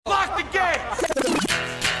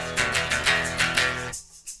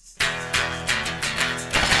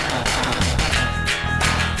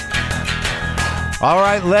All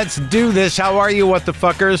right, let's do this. How are you, what the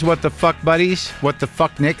fuckers, what the fuck buddies, what the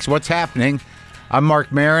fuck nicks, what's happening? I'm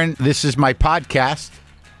Marc Maron. This is my podcast.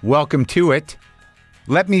 Welcome to it.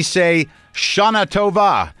 Let me say Shana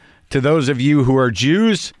Tova to those of you who are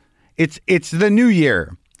Jews. It's the new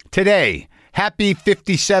year. Today, happy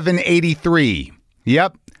 5783.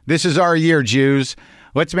 Yep, this is our year, Jews.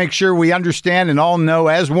 Let's make sure we understand and all know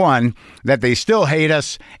as one that they still hate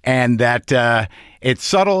us and that it's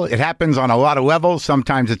subtle. It happens on a lot of levels.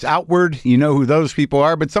 Sometimes it's outward. You know who those people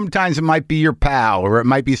are, but sometimes it might be your pal or it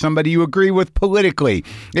might be somebody you agree with politically.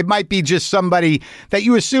 It might be just somebody that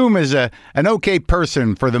you assume is an okay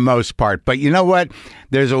person for the most part. But you know what?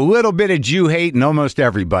 There's a little bit of Jew hate in almost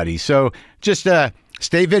everybody. So just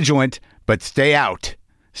stay vigilant, but stay out.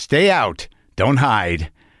 Stay out. Don't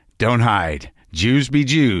hide. Don't hide. Jews be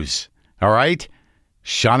Jews. All right?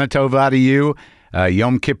 Shana Tova to you.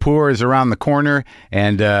 Yom Kippur is around the corner,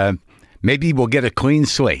 and maybe we'll get a clean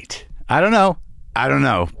slate. I don't know.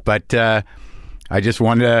 But I just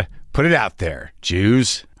wanted to put it out there.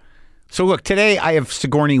 Jews. So look, today I have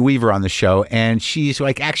Sigourney Weaver on the show, and she's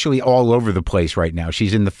like actually all over the place right now.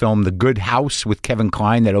 She's in the film The Good House with Kevin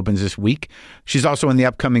Kline that opens this week. She's also in the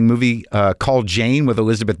upcoming movie called Jane with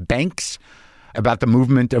Elizabeth Banks about the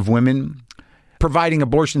movement of women providing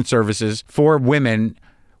abortion services for women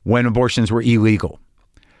when abortions were illegal.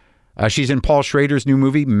 She's in Paul Schrader's new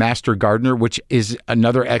movie, Master Gardener, which is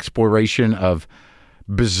another exploration of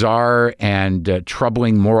bizarre and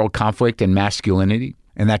troubling moral conflict and masculinity.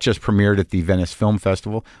 And that just premiered at the Venice Film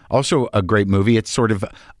Festival. Also a great movie. It's sort of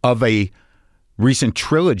a recent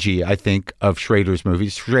trilogy, I think, of Schrader's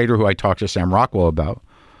movies. Schrader, who I talked to Sam Rockwell about.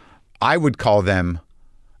 I would call them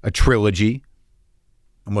a trilogy.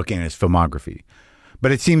 I'm looking at his filmography.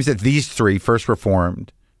 But it seems that these three, First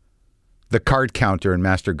Reformed, The Card Counter, and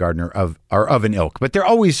Master Gardener, are of an ilk. But they're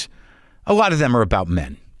always, a lot of them are about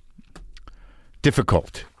men.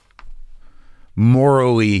 Difficult.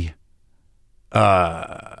 Morally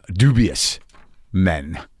dubious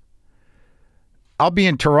men. I'll be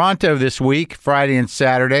in Toronto this week, Friday and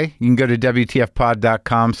Saturday. You can go to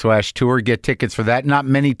WTFpod.com/tour, get tickets for that. Not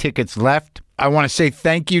many tickets left. I want to say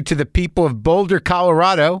thank you to the people of Boulder,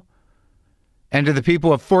 Colorado, and to the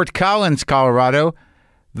people of Fort Collins, Colorado.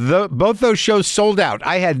 Both those shows sold out.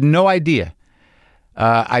 I had no idea.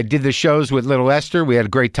 I did the shows with Little Esther. We had a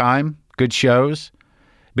great time. Good shows.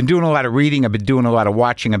 Been doing a lot of reading. I've been doing a lot of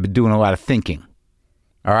watching. I've been doing a lot of thinking.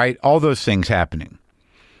 All right? All those things happening.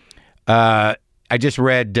 I just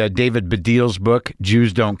read David Baddiel's book,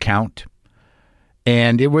 Jews Don't Count.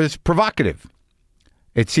 And it was provocative.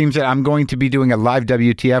 It seems that I'm going to be doing a live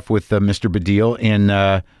WTF with Mr. Baddiel in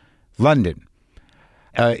London.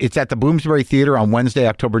 It's at the Bloomsbury Theater on Wednesday,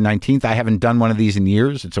 October 19th. I haven't done one of these in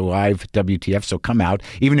years. It's a live WTF, so come out,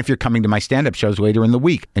 even if you're coming to my stand-up shows later in the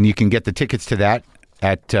week. And you can get the tickets to that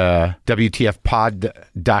at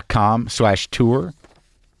WTFpod.com/tour.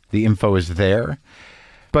 The info is there.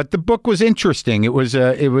 But the book was interesting. It was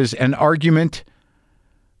an argument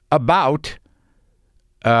about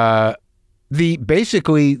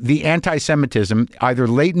basically the anti-Semitism, either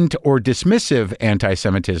latent or dismissive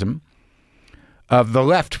anti-Semitism of the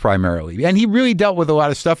left primarily. And he really dealt with a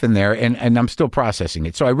lot of stuff in there, and I'm still processing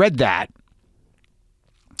it. So I read that.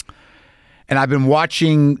 And I've been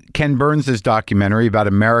watching Ken Burns' documentary about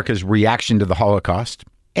America's reaction to the Holocaust.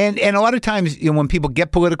 And a lot of times, you know, when people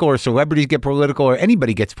get political or celebrities get political or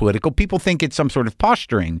anybody gets political, people think it's some sort of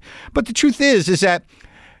posturing. But the truth is that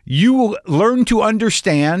you learn to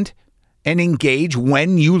understand and engage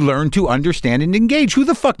when you learn to understand and engage. Who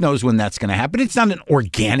the fuck knows when that's going to happen? It's not an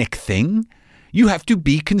organic thing. You have to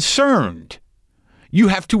be concerned. You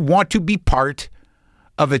have to want to be part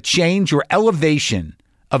of a change or elevation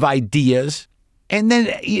of ideas. And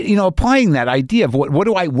then, you know, applying that idea of what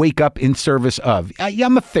do I wake up in service of?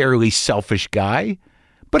 I'm a fairly selfish guy,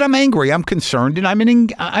 but I'm angry, I'm concerned, and I'm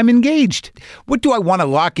engaged. What do I want to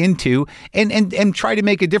lock into and try to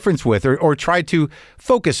make a difference with or try to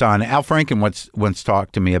focus on? Al Franken once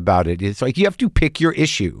talked to me about it. It's like you have to pick your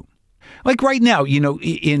issue. Like right now, you know,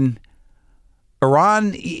 in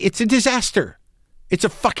Iran, it's a disaster. It's a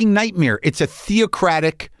fucking nightmare. It's a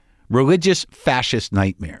theocratic, religious, fascist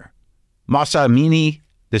nightmare. Mahsa Amini,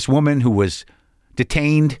 this woman who was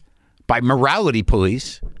detained by morality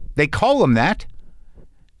police, they call them that,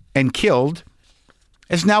 and killed,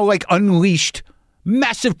 has now like unleashed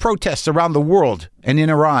massive protests around the world and in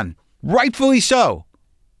Iran. Rightfully so.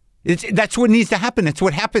 That's what needs to happen. It's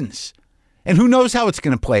what happens. And who knows how it's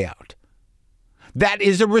going to play out.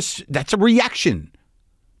 That's a reaction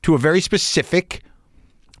to a very specific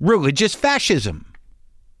religious fascism.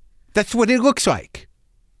 That's what it looks like.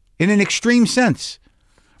 in an extreme sense.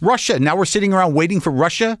 Russia, now we're sitting around waiting for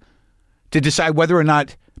Russia to decide whether or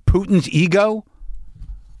not Putin's ego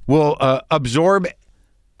will absorb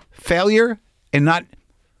failure and not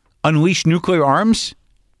unleash nuclear arms.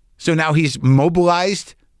 So now he's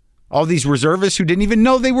mobilized all these reservists who didn't even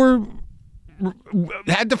know they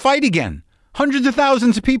had to fight again. Hundreds of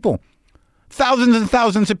thousands of people. Thousands and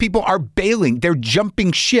thousands of people are bailing. They're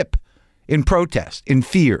jumping ship in protest, in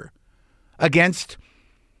fear, against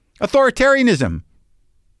authoritarianism.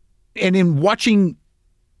 And in watching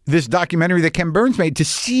this documentary that Ken Burns made, to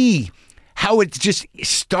see how it just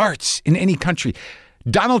starts in any country.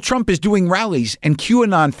 Donald Trump is doing rallies and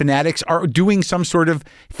QAnon fanatics are doing some sort of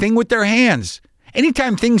thing with their hands.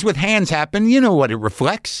 Anytime things with hands happen, you know what it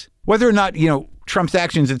reflects. Whether or not, Trump's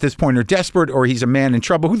actions at this point are desperate or he's a man in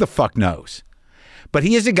trouble, who the fuck knows? But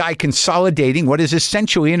he is a guy consolidating what is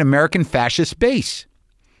essentially an American fascist base.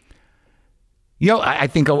 I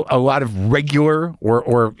think a lot of regular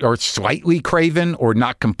or slightly craven or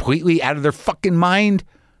not completely out of their fucking mind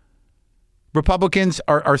Republicans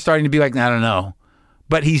are starting to be like, I don't know.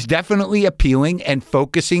 But he's definitely appealing and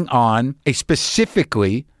focusing on a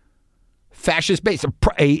specifically fascist base,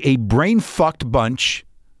 a brain-fucked bunch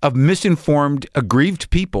of misinformed, aggrieved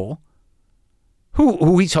people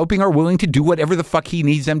who he's hoping are willing to do whatever the fuck he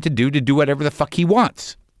needs them to do whatever the fuck he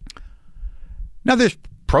wants. Now, there's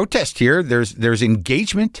protest here. There's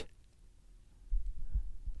engagement.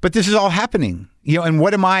 But this is all happening. And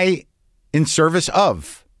what am I in service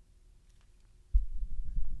of?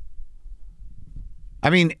 I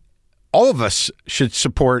mean, all of us should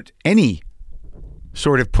support any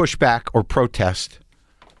sort of pushback or protest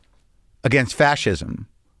against fascism,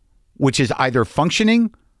 which is either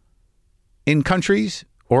functioning in countries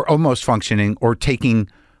or almost functioning or taking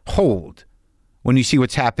hold. When you see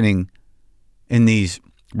what's happening in these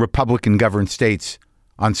Republican-governed states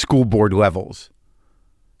on school board levels,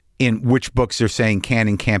 in which books they're saying can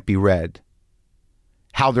and can't be read,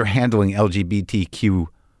 how they're handling LGBTQ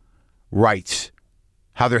rights,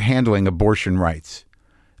 how they're handling abortion rights.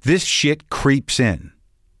 This shit creeps in.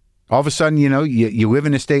 All of a sudden, you live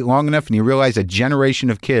in a state long enough and you realize a generation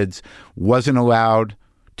of kids wasn't allowed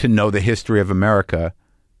to know the history of America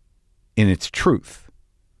in its truth,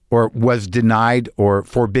 or was denied or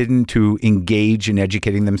forbidden to engage in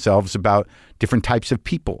educating themselves about different types of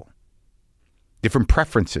people, different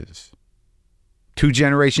preferences. 2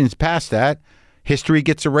 generations past that, history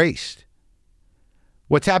gets erased.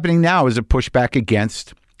 What's happening now is a pushback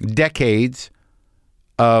against decades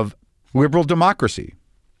of liberal democracy,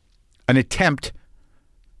 an attempt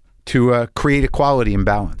to create equality and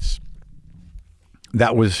balance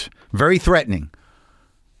that was very threatening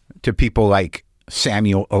to people like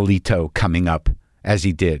Samuel Alito coming up as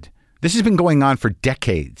he did. This has been going on for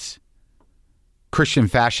decades. Christian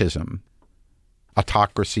fascism,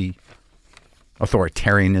 autocracy,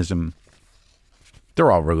 authoritarianism,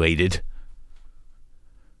 they're all related.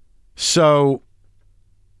 So,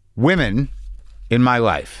 women in my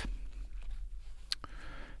life,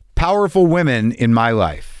 powerful women in my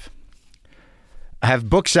life, have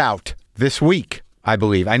books out this week, I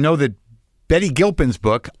believe. I know that Betty Gilpin's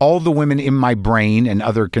book, All the Women in My Brain and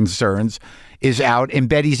Other Concerns, is out, and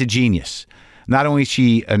Betty's a genius. Not only is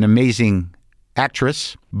she an amazing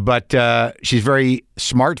actress, but she's very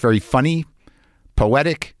smart, very funny,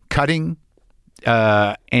 poetic, cutting,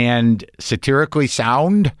 and satirically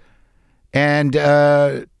sound. And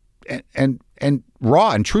raw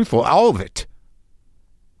and truthful, all of it.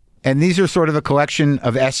 And these are sort of a collection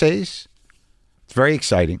of essays. It's very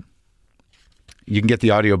exciting. You can get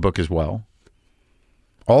the audiobook as well.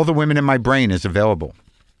 All the Women in My Brain is available.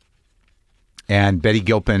 And Betty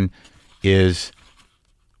Gilpin is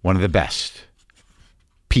one of the best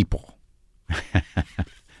people.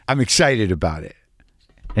 I'm excited about it.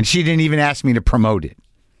 And she didn't even ask me to promote it.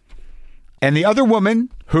 And the other woman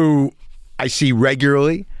who I see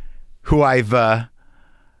regularly, who I've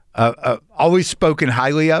always spoken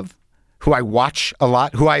highly of, who I watch a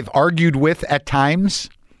lot, who I've argued with at times.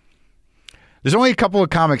 There's only a couple of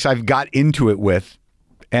comics I've got into it with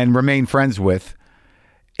and remain friends with,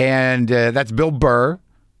 and that's Bill Burr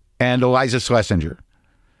and Eliza Schlesinger.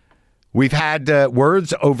 We've had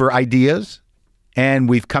words over ideas, and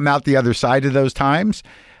we've come out the other side of those times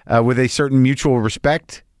with a certain mutual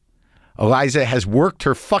respect. Eliza has worked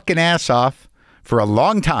her fucking ass off for a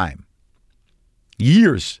long time.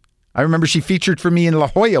 Years. I remember she featured for me in La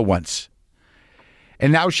Jolla once.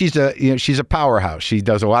 And now she's a powerhouse. She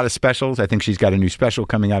does a lot of specials. I think she's got a new special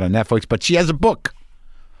coming out on Netflix, but she has a book.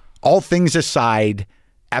 All things aside,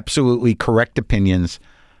 absolutely correct opinions,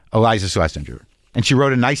 Eliza Schlesinger. And she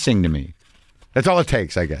wrote a nice thing to me. That's all it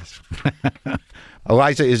takes, I guess.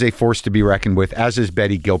 Eliza is a force to be reckoned with, as is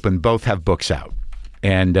Betty Gilpin. Both have books out,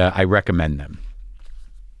 and I recommend them.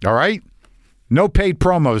 All right? No paid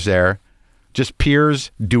promos there, just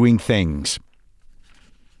peers doing things.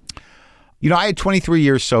 You know, I had 23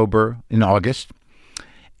 years sober in August,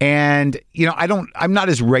 and, you know, I'm not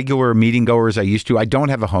as regular a meeting goer as I used to. I don't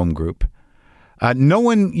have a home group. No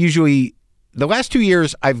one usually, the last 2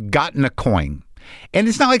 years, I've gotten a coin. And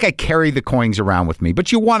it's not like I carry the coins around with me,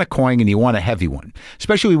 but you want a coin and you want a heavy one,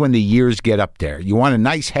 especially when the years get up there. You want a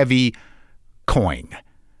nice heavy coin.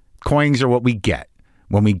 Coins are what we get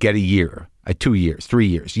when we get a year, 2 years, 3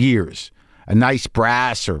 years, years. A nice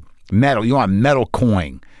brass or metal. You want a metal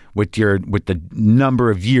coin with the number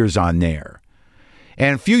of years on there.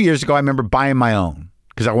 And a few years ago, I remember buying my own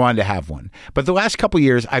because I wanted to have one. But the last couple of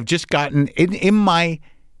years, I've just gotten in my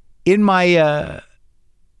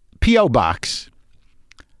P.O. box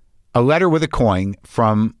a letter with a coin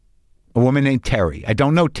from a woman named Terry. I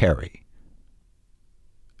don't know Terry.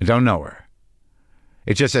 I don't know her.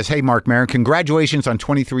 It just says, "Hey, Marc Maron, congratulations on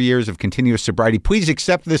 23 years of continuous sobriety. Please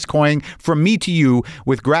accept this coin from me to you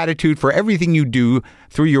with gratitude for everything you do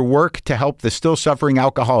through your work to help the still suffering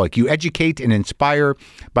alcoholic. You educate and inspire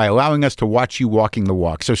by allowing us to watch you walking the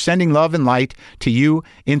walk. So sending love and light to you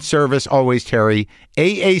in service, always, Terry.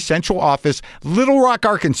 AA Central Office, Little Rock,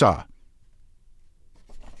 Arkansas."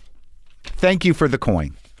 Thank you for the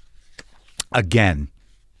coin. Again,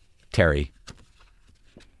 Terry.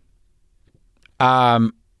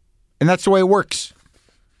 And that's the way it works.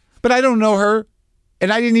 But I don't know her,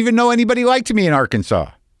 and I didn't even know anybody liked me in Arkansas.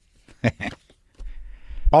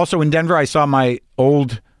 Also in Denver, I saw my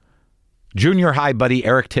old junior high buddy,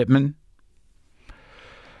 Eric Tippman,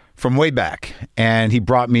 from way back, and he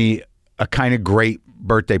brought me a kind of great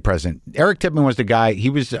birthday present. Eric Tippman was the guy. He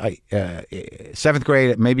was 7th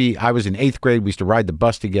grade. Maybe I was in 8th grade. We used to ride the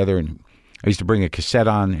bus together, and I used to bring a cassette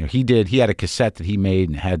on. He had a cassette that he made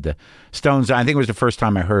and had the Stones on. I think it was the first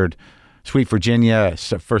time I heard Sweet Virginia. It's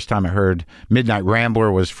the first time I heard Midnight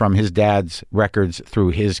Rambler was from his dad's records through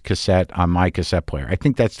his cassette on my cassette player. I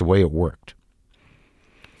think that's the way it worked.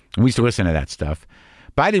 And we used to listen to that stuff.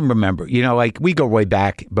 But I didn't remember. You know, like, we go way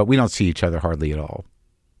back, but we don't see each other hardly at all.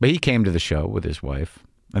 But he came to the show with his wife.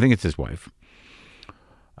 I think it's his wife.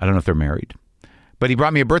 I don't know if they're married. But he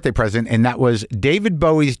brought me a birthday present, and that was David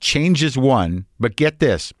Bowie's Changes One. But get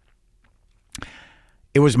this.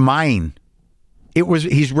 It was mine.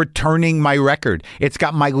 He's returning my record. It's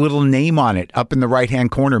got my little name on it up in the right-hand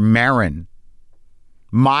corner, Marin.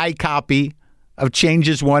 My copy of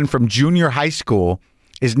Changes One from junior high school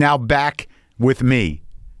is now back with me.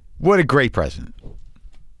 What a great present.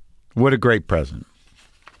 What a great present.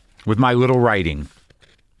 With my little writing.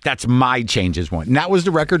 That's my Changes One. And that was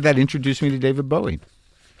the record that introduced me to David Bowie.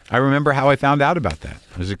 I remember how I found out about that.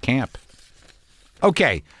 It was at camp.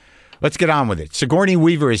 Okay, let's get on with it. Sigourney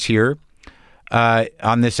Weaver is here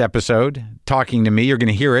on this episode talking to me. You're going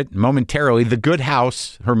to hear it momentarily. The Good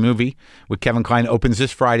House, her movie with Kevin Kline, opens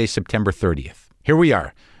this Friday, September 30th. Here we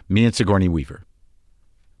are, me and Sigourney Weaver.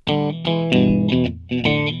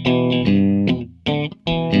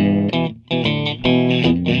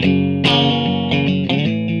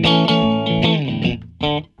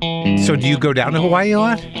 So do you go down to Hawaii a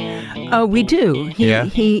lot? We do.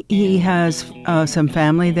 He has some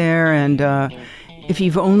family there, and if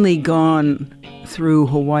you've only gone through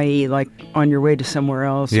Hawaii, like on your way to somewhere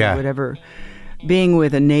else or whatever, being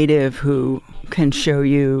with a native who can show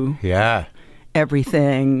you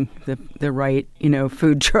everything, the right,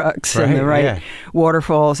 food trucks and the right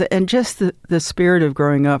waterfalls, and just the spirit of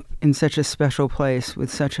growing up in such a special place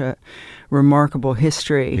with such a remarkable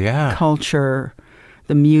history, culture,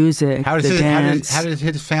 the music, the dance. How did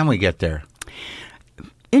his family get there?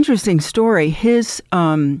 Interesting story. His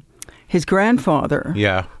grandfather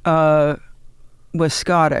was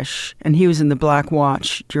Scottish, and he was in the Black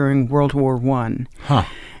Watch during World War I. Huh.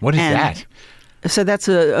 What is that? So that's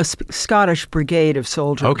a Scottish brigade of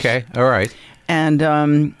soldiers. Okay. All right.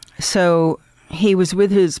 And so he was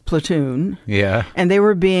with his platoon. Yeah. And they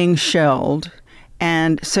were being shelled.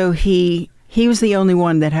 And so he was the only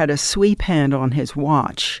one that had a sweep hand on his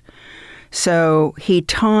watch. So he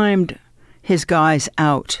timed his guys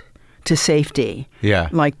out to safety. Yeah.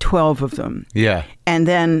 Like 12 of them. Yeah. And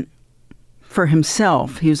then for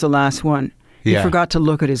himself, he was the last one. He forgot to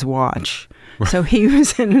look at his watch. So he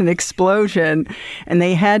was in an explosion, and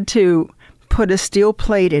they had to put a steel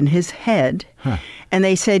plate in his head. Huh. And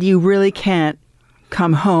they said, you really can't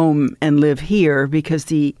come home and live here because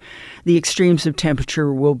the extremes of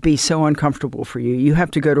temperature will be so uncomfortable for you. You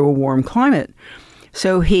have to go to a warm climate.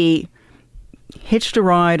 So he hitched a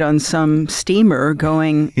ride on some steamer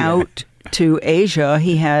going out to Asia.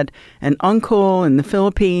 He had an uncle in the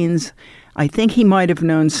Philippines. I think he might have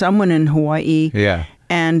known someone in Hawaii. Yeah.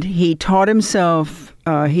 And he taught himself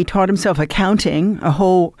accounting, a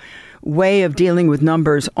whole way of dealing with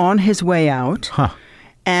numbers on his way out. Huh.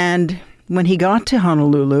 And when he got to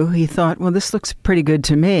Honolulu, he thought, well, this looks pretty good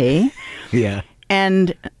to me. Yeah.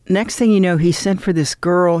 And next thing you know, he sent for this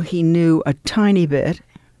girl he knew a tiny bit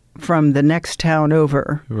from the next town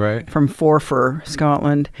over, right, from Forfar,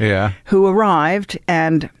 Scotland, who arrived,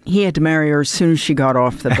 and he had to marry her as soon as she got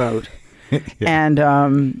off the boat. And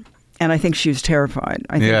I think she was terrified.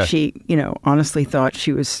 I think she, honestly thought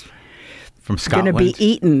she was from Scotland going to be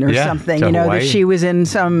eaten or something, that she was in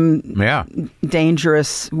some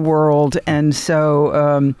dangerous world. And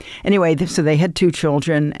so anyway, so they had 2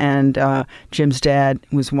 children, and Jim's dad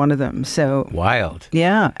was one of them. So wild.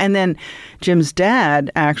 Yeah. And then Jim's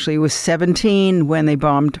dad actually was 17 when they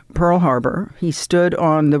bombed Pearl Harbor. He stood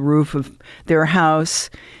on the roof of their house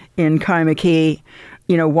in Kaimaki,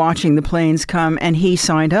 watching the planes come, and he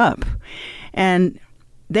signed up. And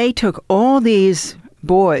they took all these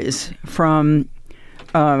boys from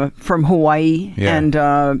Hawaii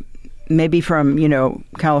and maybe from,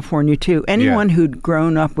 California too. Anyone who'd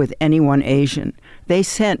grown up with anyone Asian, they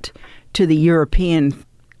sent to the European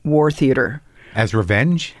war theater. As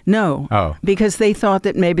revenge? No. Oh. Because they thought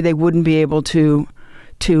that maybe they wouldn't be able to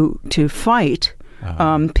fight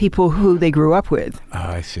people who they grew up with. Oh,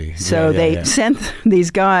 I see. So they sent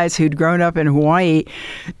these guys who'd grown up in Hawaii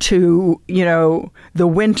to, the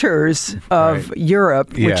winters of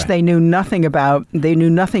Europe, which they knew nothing about. They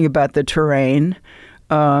knew nothing about the terrain.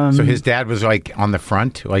 So his dad was like on the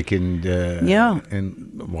front, like in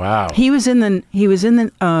wow. He was in the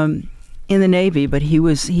Navy, but he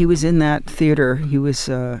was in that theater. He was.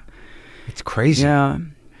 It's crazy. Yeah.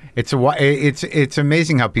 It's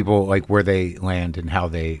amazing how people, like, where they land and how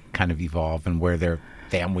they kind of evolve and where their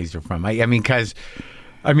families are from. I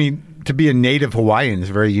mean, to be a native Hawaiian is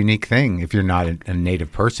a very unique thing if you're not a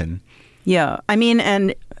native person. Yeah. I mean,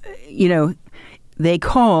 and, they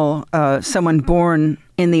call someone born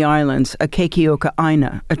in the islands a keikioka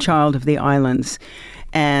aina, a child of the islands.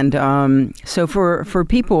 And so for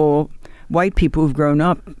people, white people who've grown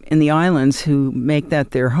up in the islands who make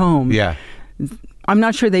that their home, I'm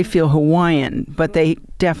not sure they feel Hawaiian, but they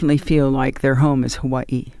definitely feel like their home is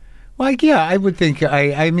Hawaii. Well, yeah, I would think.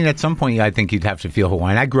 I mean, at some point, I think you'd have to feel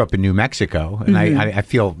Hawaiian. I grew up in New Mexico, and I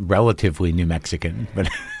feel relatively New Mexican, but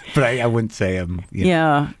I wouldn't say I'm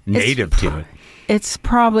native to it. It's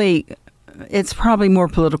probably more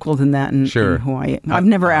political than that in Hawaii. I've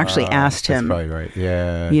never actually asked him. That's probably right.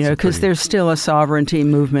 Yeah, because there's still a sovereignty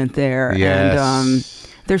movement there, and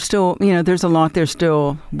there's still, there's a lot they're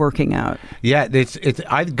still working out. Yeah, it's.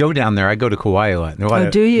 I go down there. I go to Kauai a lot.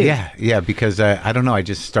 Do you? Yeah, because I don't know. I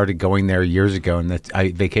just started going there years ago, and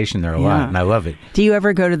I vacation there a lot, and I love it. Do you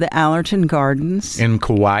ever go to the Allerton Gardens in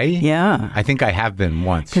Kauai? Yeah, I think I have been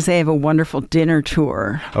once. Because they have a wonderful dinner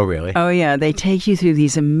tour. Oh, really? Oh, yeah. They take you through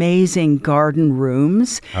these amazing garden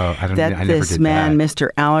rooms. Oh, I never did that. This man,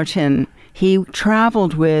 Mr. Allerton, he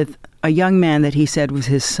traveled with a young man that he said was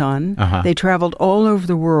his son. They traveled all over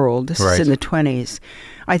the world. This is in the 1920s.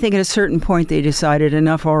 I think at a certain point they decided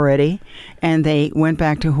enough already, and they went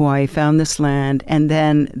back to Hawaii, found this land, and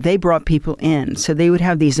then they brought people in. So they would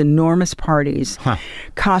have these enormous parties,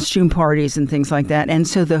 costume parties and things like that. And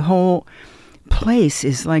so the whole place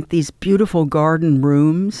is like these beautiful garden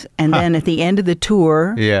rooms, and then at the end of the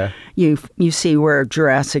tour, you see where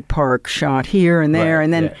Jurassic Park shot here and there,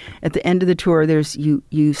 and then at the end of the tour, there's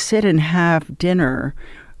you sit and have dinner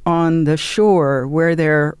on the shore where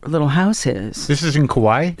their little house is. This is in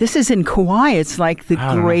Kauai? This is in Kauai. It's like the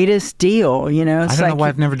greatest deal, It's I don't know why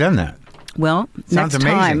I've never done that. Well, Sounds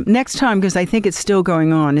amazing. Next time, because I think it's still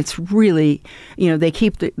going on. It's really, they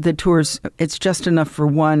keep the tours. It's just enough for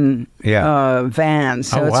one van,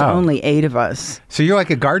 so it's only 8 of us. So you're like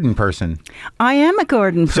a garden person. I am a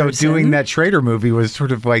garden person. So doing that Schrader movie was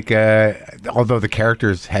sort of like, although the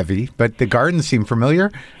character's heavy, but the gardens seem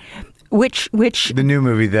familiar. Which the new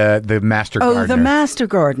movie, the Master Gardener. Oh, the Master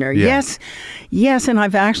Gardener. Yeah. Yes, and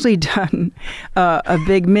I've actually done a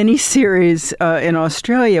big mini series in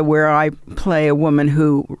Australia where I play a woman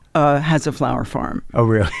who has a flower farm. Oh,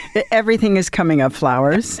 really? Everything is coming up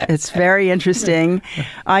flowers. It's very interesting.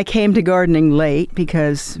 I came to gardening late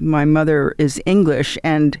because my mother is English,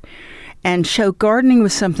 and so gardening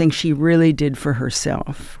was something she really did for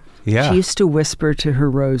herself. Yeah. She used to whisper to her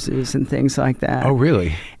roses and things like that. Oh,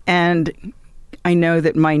 really? And I know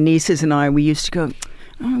that my nieces and I, we used to go,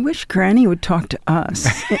 I wish Granny would talk to us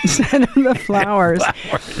instead of the flowers.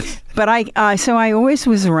 But so I always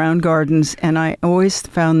was around gardens, and I always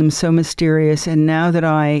found them so mysterious. And now that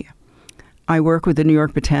I work with the New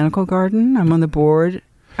York Botanical Garden, I'm on the board.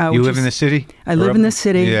 You live in the city? I live in the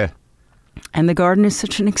city. Yeah. And the garden is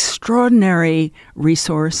such an extraordinary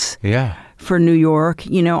resource. Yeah. For New York.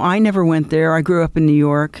 You know, I never went there. I grew up in New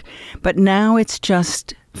York. But now it's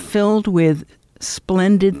just filled with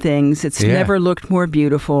splendid things. It's never looked more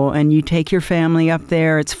beautiful. And you take your family up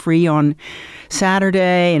there. It's free on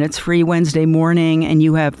Saturday and it's free Wednesday morning. And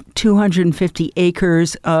you have 250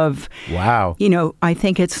 acres of, wow. You know, I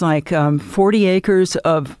think it's like 40 acres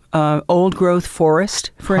of old growth forest,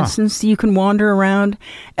 for instance, you can wander around,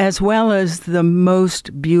 as well as the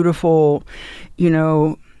most beautiful, you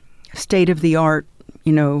know, state-of-the-art,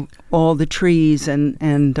 you know, all the trees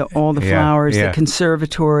and all the flowers, the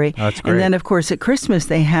conservatory. Oh, that's great. And then, of course, at Christmas,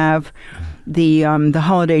 they have the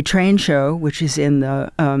holiday train show, which is in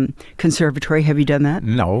the conservatory. Have you done that?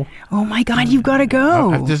 No. Oh, my God, you've got to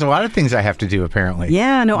go. There's a lot of things I have to do, apparently.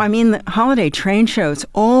 Yeah, no, I mean, the holiday train show, it's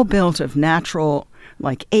all built of natural,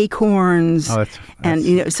 like, acorns. Oh, that's and,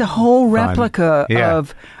 you know, it's a whole replica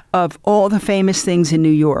of all the famous things in New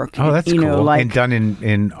York. Oh, that's cool. Know, like, and done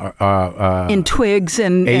in twigs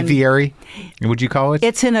and aviary. Would you call it?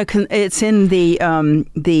 It's in the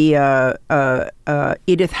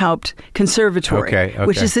Edith Haupt Conservatory,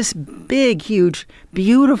 which is this big, huge,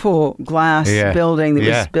 beautiful glass building that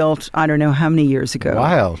was built I don't know how many years ago.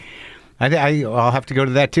 Wild. I'll have to go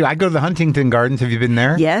to that too. I go to the Huntington Gardens. Have you been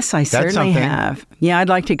there? Yes, I certainly have. Yeah, I'd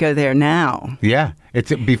like to go there now. Yeah,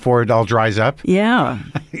 it's before it all dries up. Yeah,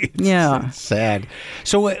 it's sad.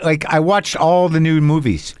 So, like, I watched all the new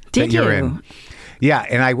movies that you're in. Yeah,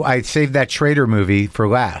 and I saved that Schrader movie for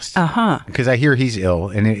last. Because I hear he's ill,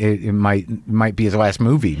 and it might be his last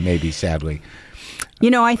movie, maybe, sadly.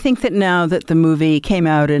 You know, I think that now that the movie came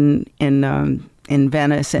out in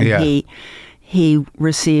Venice, and he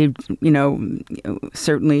received, you know,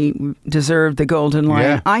 certainly deserved the Golden Lion.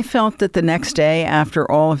 Yeah. I felt that the next day, after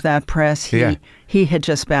all of that press, he had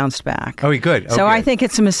just bounced back. Oh, he good. Okay. So I think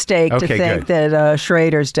it's a mistake to think that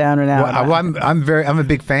Schrader's down and out. Well, I'm a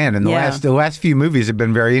big fan, and the last few movies have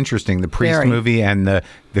been very interesting. The Priest movie and the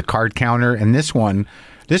Card Counter, and this one's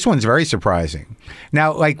very surprising.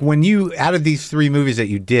 Now, like, when you, out of these three movies that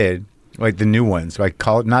you did, like the new ones, like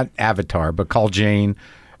call it not Avatar, but Call Jane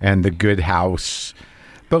and The Good House.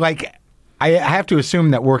 But, like, I have to assume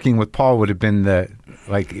that working with Paul would have been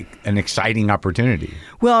an exciting opportunity.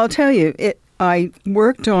 Well, I'll tell you, I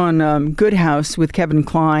worked on Good House with Kevin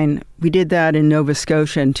Kline. We did that in Nova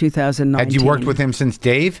Scotia in 2019. Had you worked with him since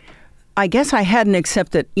Dave? I guess I hadn't,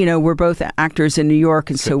 except that, you know, we're both actors in New York,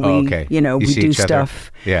 and so we, you know, we do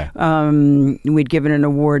stuff. Yeah. We'd given an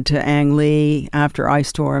award to Ang Lee after Ice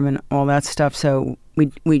Storm and all that stuff, so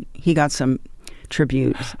he got some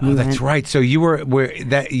tribute. Oh, that's right. So you were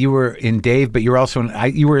in Dave, but you were also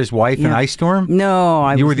you were his wife in Ice Storm?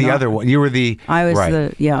 No, you were the other one. You were the I was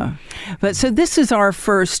But so this is our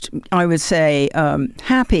first, I would say,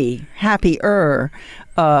 happier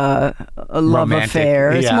love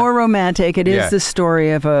affair. It's more romantic. It is the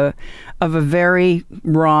story of a very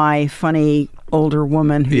wry, funny older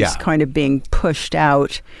woman who's kind of being pushed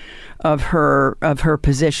out of her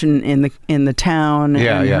position in the town,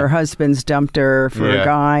 and her husband's dumped her for a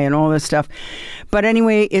guy and all this stuff. But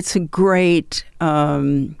anyway, it's a great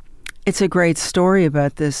story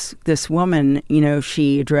about this woman. You know,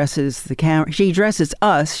 she addresses the camera. She addresses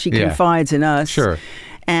us. She confides in us. Sure.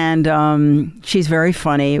 And she's very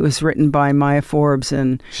funny. It was written by Maya Forbes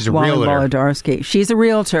and Wally Wolodarski. She's a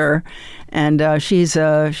realtor, and she's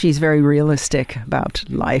very realistic about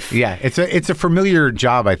life. Yeah, it's a familiar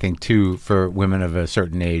job, I think, too, for women of a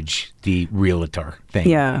certain age, the realtor thing.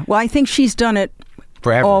 Yeah, well, I think she's done it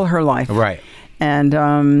forever, all her life. Right. And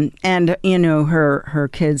you know, her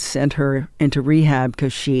kids sent her into rehab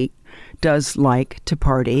because she does like to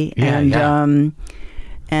party.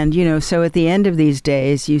 And, you know, so at the end of these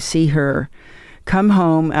days, you see her come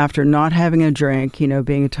home after not having a drink, you know,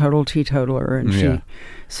 being a total teetotaler. And she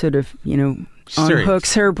sort of, you know,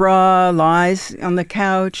 unhooks her bra, lies on the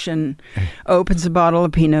couch, and opens a bottle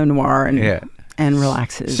of Pinot Noir and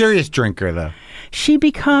relaxes. Serious drinker, though. She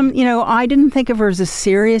you know, I didn't think of her as a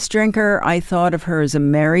serious drinker. I thought of her as a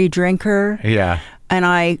merry drinker. Yeah. And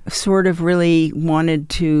I sort of really wanted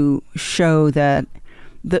to show that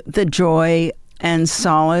the joy and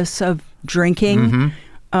solace of drinking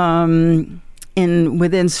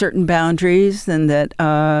within certain boundaries, and that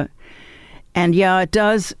it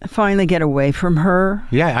does finally get away from her.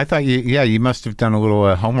 Yeah, I thought you must have done a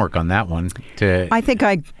little homework on that one. I think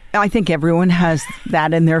I I think everyone has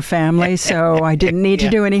that in their family, so I didn't need to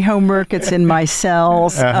do any homework. It's in my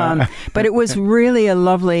cells. But it was really a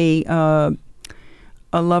lovely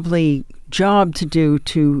job to do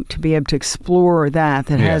to be able to explore that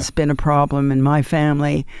has been a problem in my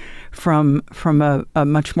family from a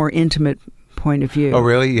much more intimate point of view. Oh,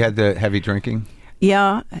 really? You had the heavy drinking?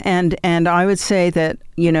 Yeah, and I would say that,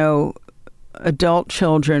 adult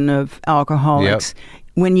children of alcoholics,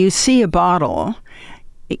 when you see a bottle,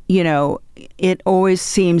 it always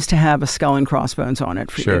seems to have a skull and crossbones on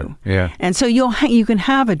it for you. Yeah. And so you can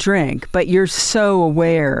have a drink, but you're so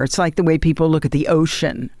aware. It's like the way people look at the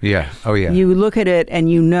ocean. Yeah. Oh, yeah. You look at it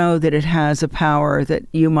and you know that it has a power that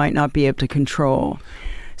you might not be able to control.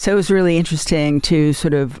 So it was really interesting to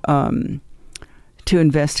sort of to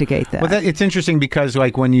investigate that. Well, it's interesting because,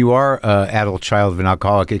 like, when you are an adult child of an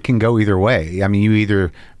alcoholic, it can go either way. I mean, you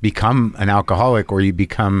either become an alcoholic or you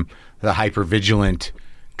become the hypervigilant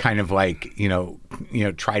kind of like,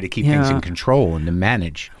 try to keep things in control and to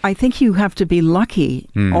manage. I think you have to be lucky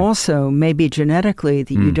also, maybe genetically,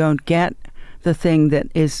 that you don't get the thing that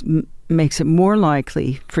makes it more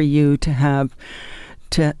likely for you to have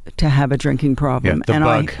a drinking problem. Yeah, the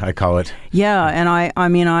bug, I call it. Yeah, and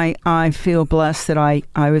I feel blessed that I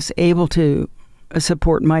was able to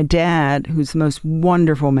support my dad, who's the most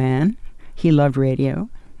wonderful man. He loved radio,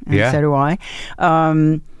 and so do I.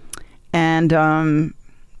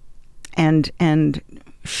 And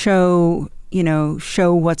show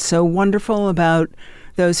what's so wonderful about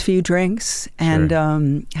those few drinks and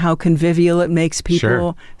how convivial it makes people.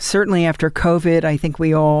 Sure. Certainly after COVID, I think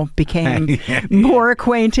we all became more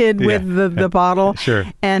acquainted with the bottle. Sure.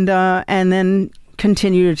 And then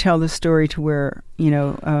continue to tell the story to where,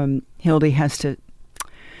 Hildy has to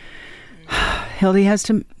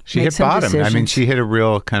She hit bottom. Decisions. I mean, she hit a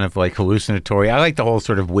real kind of like hallucinatory. I like the whole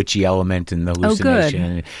sort of witchy element and the hallucination.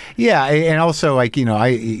 Oh, good. Yeah, and also like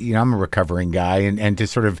I'm a recovering guy, and to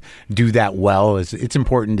sort of do that well it's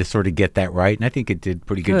important to sort of get that right. And I think it did a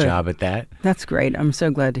pretty good job at that. That's great. I'm so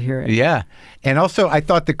glad to hear it. Yeah, and also I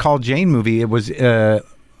thought the Call Jane movie. It was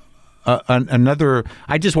another.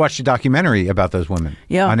 I just watched a documentary about those women.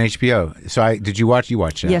 On HBO. So did you watch? You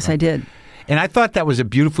watched that? Yes, right? I did. And I thought that was a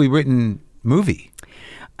beautifully written movie.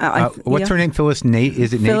 What's her name? Phyllis Nate?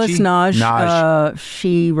 Is it Phyllis Nage?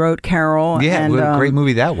 She wrote Carol. Yeah, and, what a great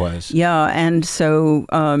movie that was. Yeah, and so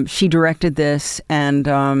she directed this and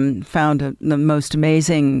found the most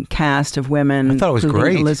amazing cast of women. I thought it was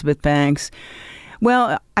great. Elizabeth Banks.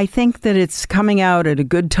 Well, I think that it's coming out at a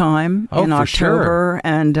good time in October, sure.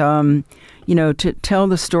 And to tell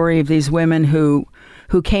the story of these women who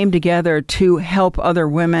came together to help other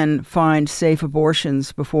women find safe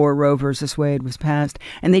abortions before Roe versus Wade was passed.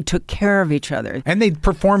 And they took care of each other. And they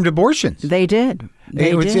performed abortions. They did.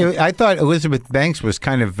 I thought Elizabeth Banks was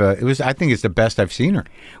kind of, I think it's the best I've seen her.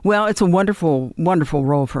 Well, it's a wonderful, wonderful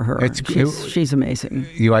role for her. She's amazing.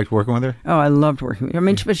 You liked working with her? Oh, I loved working with her. I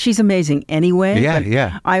mean, but she's amazing anyway.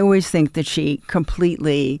 Yeah. I always think that she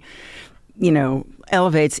completely,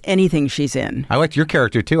 elevates anything she's in. I liked your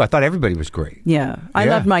character, too. I thought everybody was great. Yeah. I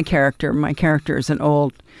loved my character. My character is an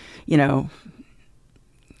old,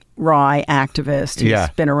 wry activist who's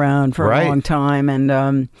been around for a long time.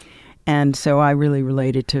 And so I really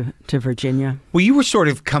related to Virginia. Well, you were sort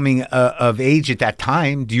of coming of age at that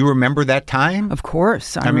time. Do you remember that time? Of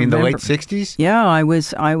course. I mean, remember. the late 60s? Yeah, I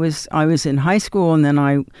was in high school, and then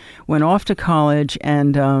I went off to college.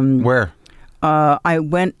 And where? I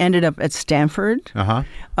ended up at Stanford,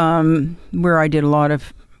 where I did a lot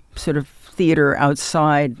of sort of theater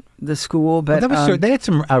outside the school. But they had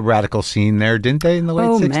some radical scene there, didn't they, in the late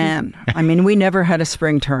 60s? Oh, man. I mean, we never had a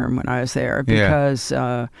spring term when I was there because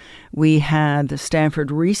we had the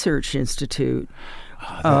Stanford Research Institute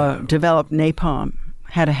develop napalm,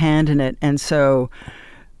 had a hand in it. And so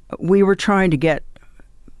we were trying to get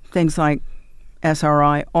things like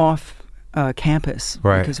SRI off campus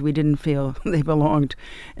because we didn't feel they belonged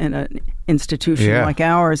in an institution like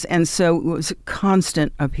ours, and so it was a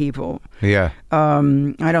constant upheaval. I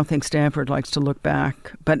don't think Stanford likes to look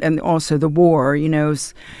back, and also the war,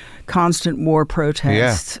 constant war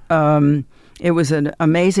protests. It was an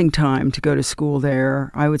amazing time to go to school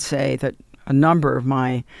there. I would say that a number of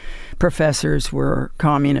my professors were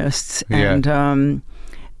communists, and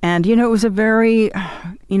it was a very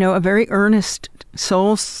earnest,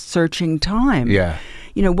 soul-searching time.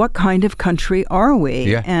 What kind of country are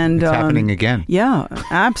we? And it's happening again. Yeah,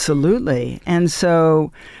 absolutely. And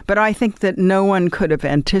so, but I think that no one could have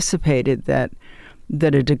anticipated that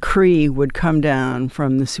a decree would come down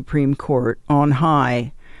from the Supreme Court on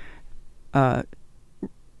high,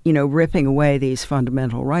 ripping away these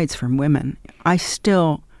fundamental rights from women. I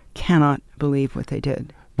still cannot believe what they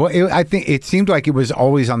did. Well, I think it seemed like it was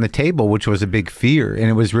always on the table, which was a big fear, and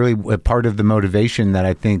it was really a part of the motivation that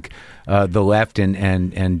I think the left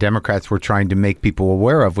and Democrats were trying to make people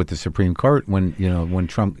aware of with the Supreme Court when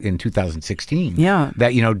Trump in 2016. Yeah,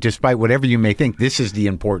 that despite whatever you may think, this is the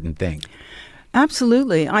important thing.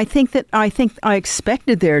 Absolutely. I think I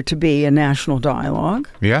expected there to be a national dialogue.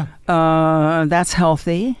 Yeah. That's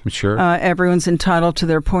healthy. Sure. Everyone's entitled to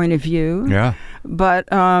their point of view. Yeah. But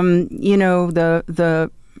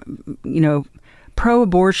the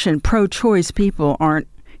pro-abortion, pro-choice people aren't,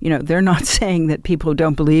 they're not saying that people who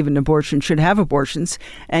don't believe in abortion should have abortions.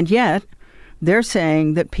 And yet they're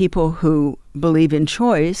saying that people who believe in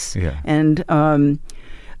choice and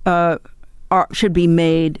should be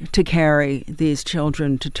made to carry these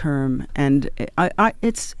children to term, and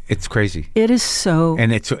it's crazy. It is so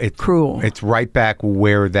and it's cruel. It's right back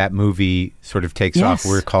where that movie sort of takes off.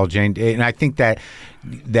 We're called Jane, and I think that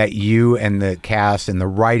you and the cast and the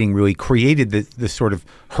writing really created the sort of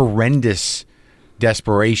horrendous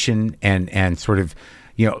desperation and sort of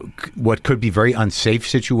what could be very unsafe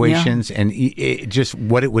situations and just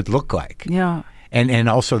what it would look like. Yeah, and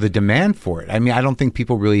also the demand for it. I mean, I don't think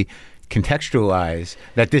people really contextualize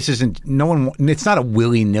that this isn't it's not a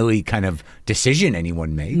willy-nilly kind of decision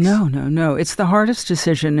anyone makes. No. It's the hardest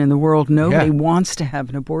decision in the world. Nobody wants to have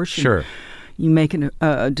an abortion. Sure. You make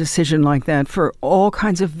a decision like that for all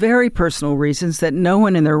kinds of very personal reasons that no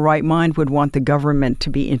one in their right mind would want the government to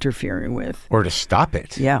be interfering with. Or to stop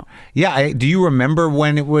it. Yeah. Yeah. Do you remember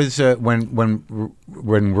when it was, when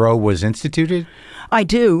Roe was instituted? I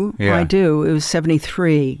do. Yeah. I do. It was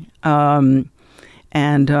 1973.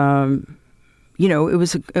 It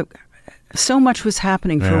was so much was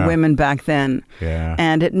happening for women back then. Yeah.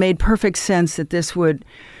 And it made perfect sense that this would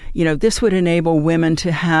enable women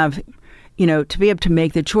to have, to be able to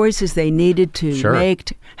make the choices they needed to make,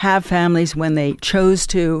 to have families when they chose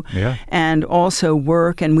to, and also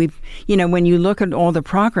work. And when you look at all the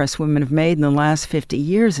progress women have made in the last 50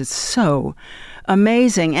 years, it's so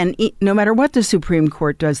amazing. And no matter what the Supreme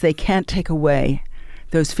Court does, they can't take away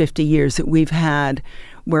those 50 years that we've had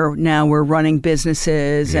where now we're running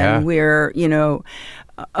businesses and we're,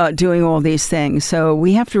 doing all these things. So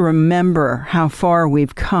we have to remember how far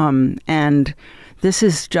we've come. And this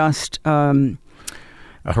is just a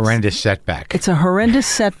horrendous setback. It's a horrendous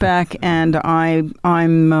setback. And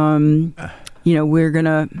we're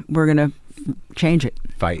gonna change it.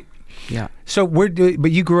 Fight. Yeah. So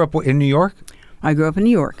but you grew up in New York? I grew up in New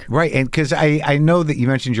York. Right, and because I know that you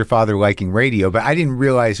mentioned your father liking radio, but I didn't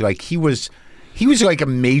realize he was like a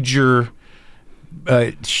major.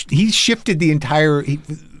 He shifted the entire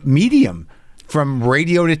medium from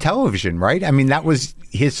radio to television, right? I mean, that was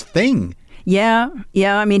his thing. Yeah.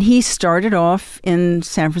 I mean, he started off in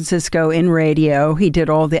San Francisco in radio. He did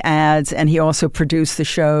all the ads, and he also produced the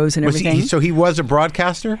shows and everything. So he was a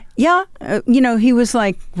broadcaster? Yeah. He was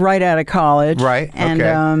like right out of college. Right. Okay.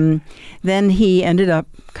 And then he ended up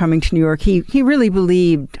coming to New York. He really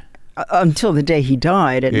believed, until the day he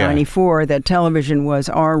died at 94, that television was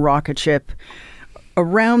our rocket ship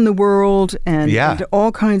around the world and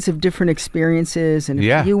all kinds of different experiences. And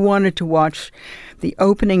if you wanted to watch the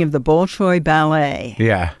opening of the Bolshoi Ballet,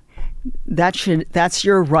 that's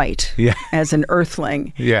your right as an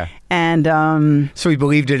earthling. Yeah. And so he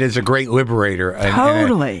believed it as a great liberator.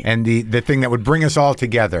 Totally. And the thing that would bring us all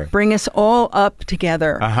together. Bring us all up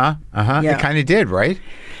together. Yeah. It kind of did, right?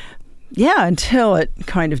 Yeah, until it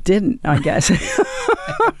kind of didn't, I guess.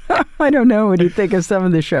 I don't know what you think of some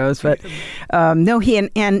of the shows, but no,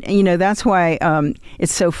 and that's why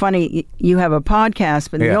it's so funny. You have a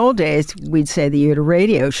podcast, but in the old days, we'd say that you had a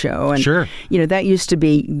radio show, and that used to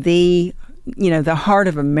be the heart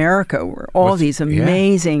of America, were all these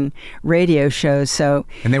amazing radio shows. So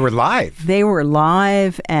and they were live.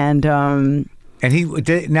 And he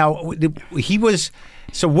did. Now he was.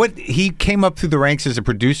 So he came up through the ranks as a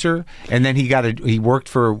producer, and then he worked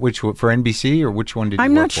for NBC, or which one did he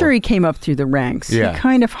I'm work not sure for? He came up through the ranks. Yeah. He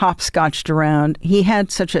kind of hopscotched around. He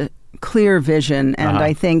had such a clear vision, and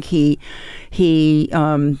I think he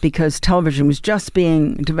because television was just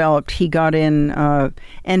being developed, he got in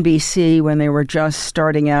NBC when they were just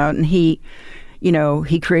starting out, and he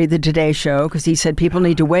created the Today Show because he said people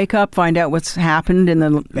need to wake up, find out what's happened in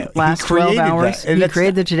the last 12 hours. He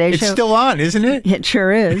created the Today Show. It's still on, isn't it? It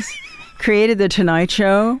sure is. Created the Tonight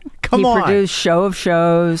Show. He produced Show of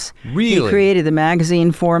Shows. Really? He created the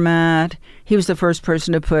magazine format. He was the first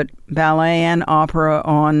person to put ballet and opera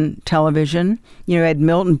on television. Had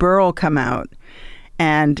Milton Berle come out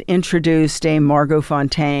and introduce Dame Margot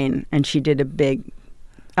Fonteyn, and she did a big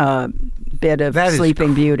bit of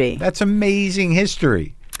Sleeping Beauty. That's amazing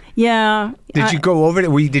history. Yeah. Did you go over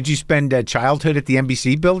there? Did you spend childhood at the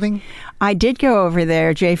NBC building? I did go over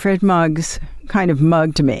there. J. Fred Muggs kind of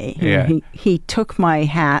mugged me. Yeah. He took my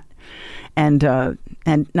hat, and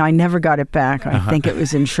I never got it back. I think it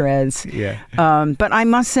was in shreds. Yeah. But I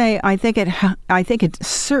must say, I think it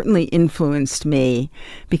certainly influenced me,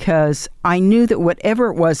 because I knew that whatever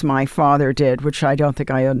it was my father did, which I don't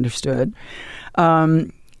think I understood,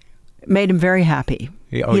 made him very happy.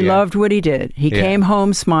 He loved what he did. He came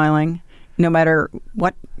home smiling, no matter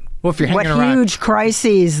what. Well, if you're hanging around, huge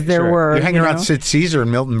crises there were. You're hanging around Sid Caesar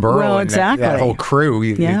and Milton Berle. Well, exactly. And that whole crew.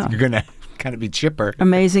 You're going to kind of be chipper.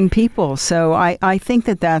 Amazing people. So I think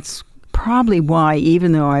that's probably why,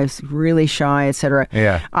 even though I was really shy, etc.,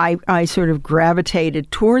 I sort of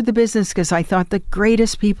gravitated toward the business, because I thought the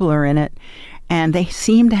greatest people are in it. And they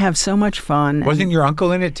seem to have so much fun. Wasn't your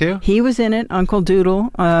uncle in it too? He was in it, Uncle Doodle,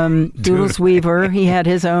 Doodles Weaver. He had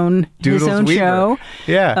his own show.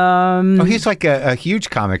 Yeah. He's like a huge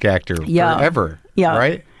comic actor forever. Yeah.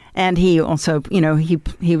 Right. And he also,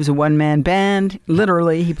 he was a one-man band.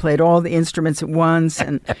 Literally, he played all the instruments at once,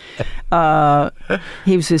 and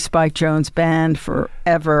he was with Spike Jones' band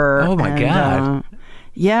forever. Oh my God.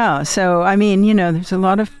 Yeah. So I mean, there's a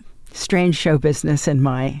lot of strange show business in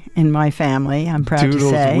my family. I'm proud to say.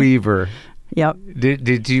 Doodles Weaver. Yep. Do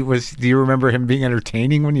you remember him being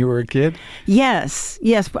entertaining when you were a kid? Yes.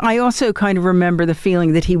 But I also kind of remember the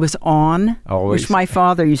feeling that he was on, which my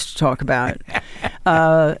father used to talk about.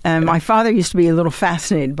 And my father used to be a little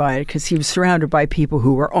fascinated by it, because he was surrounded by people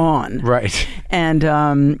who were on. Right. And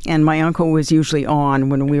my uncle was usually on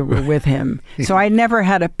when we were with him. So I never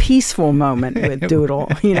had a peaceful moment with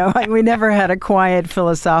Doodle. We never had a quiet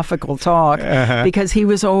philosophical talk, because he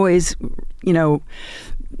was always,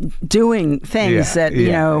 doing things that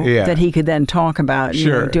that he could then talk about,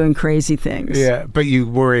 doing crazy things. Yeah, but you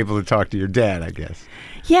were able to talk to your dad, I guess.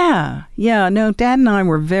 Yeah. No, Dad and I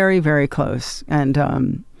were very, very close. And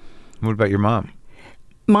what about your mom?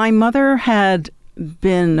 My mother had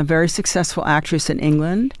been a very successful actress in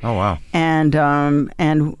England. Oh wow! And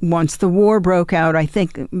once the war broke out, I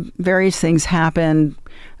think various things happened.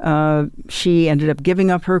 She ended up giving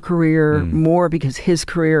up her career more, because his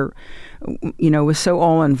career, was so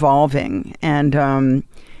all involving, and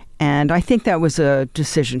I think that was a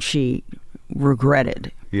decision she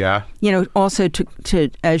regretted. Yeah. Also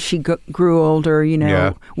to as she grew older,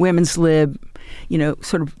 women's lib,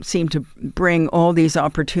 sort of seemed to bring all these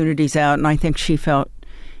opportunities out, and I think she felt,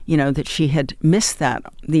 that she had missed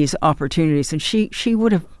these opportunities, and she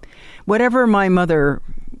would have, whatever my mother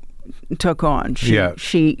took on,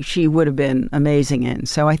 she would have been amazing in.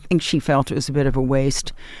 So I think she felt it was a bit of a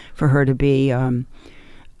waste for her to be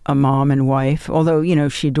a mom and wife, although,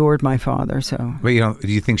 she adored my father. So. But do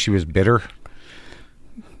you think she was bitter?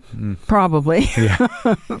 Probably. Yeah.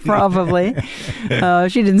 Probably.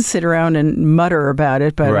 She didn't sit around and mutter about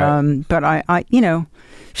it, but right. But I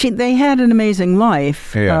they had an amazing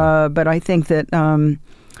life. Yeah. But I think that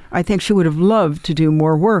I think she would have loved to do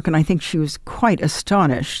more work, and I think she was quite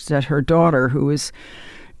astonished that her daughter, who was,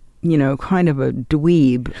 kind of a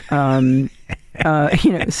dweeb,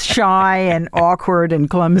 shy and awkward and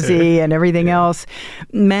clumsy and everything else,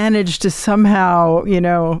 managed to somehow,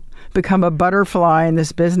 become a butterfly in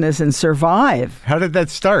this business and survive. How did that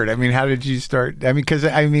start? I mean, how did you start? I mean, because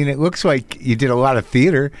it looks like you did a lot of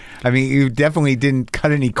theater. I mean, you definitely didn't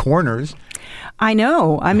cut any corners. I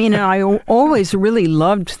know. I mean, I always really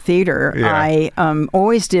loved theater. Yeah. I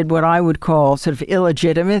always did what I would call sort of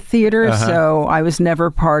illegitimate theater. So I was never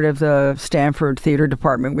part of the Stanford theater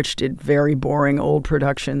department, which did very boring old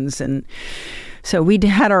productions. And so we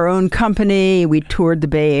had our own company. We toured the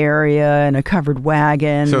Bay Area in a covered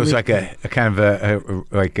wagon. So it was like a kind of a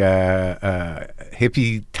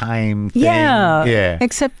hippie time thing. Yeah.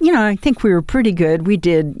 Except, I think we were pretty good. We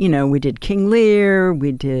did King Lear.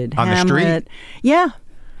 We did on Hamlet. the street. Yeah.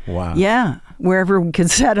 Wow. Yeah. Wherever we could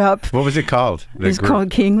set up. What was it called? It was called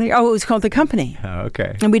King Lear. Oh, it was called The Company. Oh,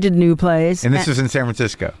 okay. And we did new plays. And this was in San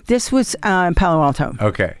Francisco? This was Palo Alto.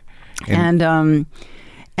 Okay.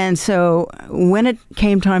 And so when it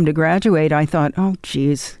came time to graduate, I thought, oh,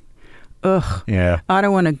 geez, yeah, I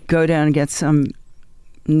don't want to go down and get some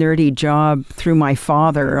nerdy job through my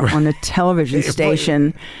father on a television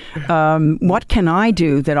station. What can I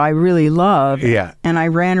do that I really love? Yeah. And I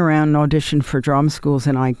ran around and auditioned for drama schools,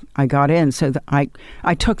 and I got in. So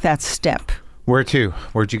I took that step. Where to?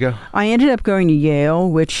 Where'd you go? I ended up going to Yale,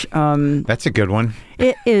 which... that's a good one.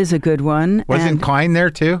 It is a good one. Wasn't Klein there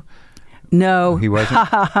too? No. He wasn't?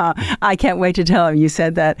 I can't wait to tell him you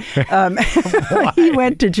said that. He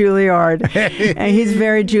went to Juilliard, and he's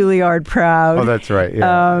very Juilliard proud. Oh, that's right.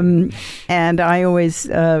 Yeah. And I always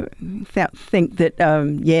think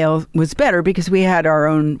that Yale was better because we had our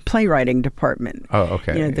own playwriting department. Oh,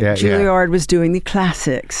 okay. Juilliard was doing the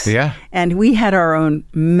classics. Yeah. And we had our own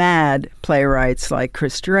mad playwrights like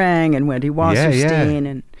Chris Durang and Wendy Wasserstein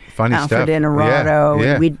and funny Alfred stuff. Inarado.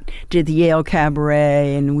 Yeah. And we did the Yale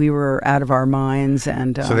Cabaret, and we were out of our minds.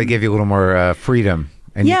 And so they gave you a little more freedom,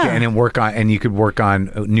 and you could work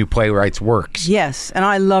on new playwrights' works. Yes, and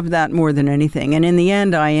I loved that more than anything. And in the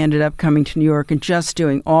end, I ended up coming to New York and just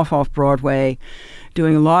doing off Broadway,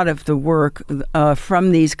 doing a lot of the work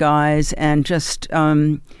from these guys, and just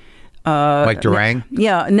like Durang.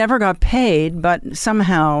 Never got paid, but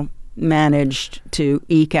somehow managed to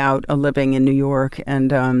eke out a living in New York.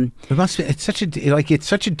 And it must be, it's such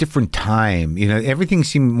a different time. Everything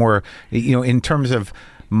seemed more, in terms of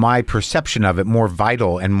my perception of it, more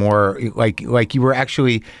vital and more like you were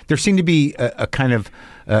actually, there seemed to be a kind of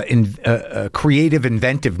a creative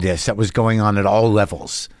inventiveness that was going on at all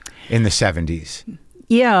levels in the 70s.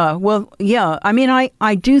 Yeah, well, yeah. I mean,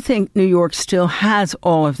 I do think New York still has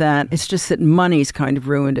all of that. It's just that money's kind of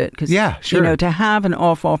ruined it. Cause, to have an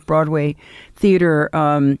off-Broadway theater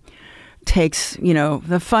takes,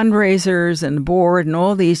 the fundraisers and the board and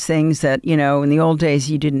all these things that, in the old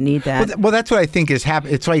days you didn't need that. Well, that's what I think is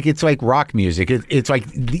happening. It's like rock music. It's like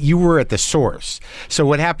you were at the source. So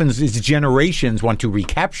what happens is generations want to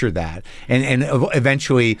recapture that, and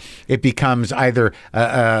eventually it becomes either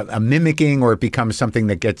a mimicking or it becomes something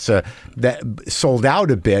that gets that sold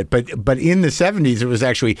out a bit. But in the 70s, it was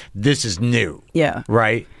actually, this is new. Yeah.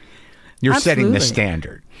 Right? You're Absolutely. setting the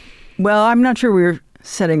standard. Well, I'm not sure we were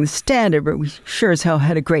setting the standard, but we sure as hell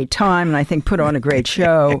had a great time, and I think put on a great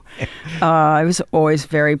show. I was always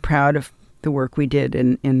very proud of the work we did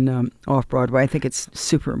in off-Broadway. I think it's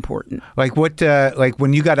super important. Like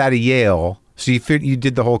when you got out of Yale, so you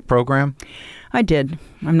did the whole program? I did.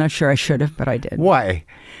 I'm not sure I should have, but I did. Why?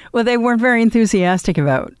 Well, they weren't very enthusiastic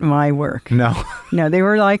about my work. No. No,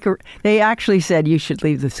 they actually said you should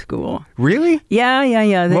leave the school. Really?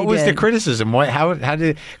 Yeah. What was the criticism? How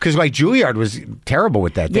did? Because like Juilliard was terrible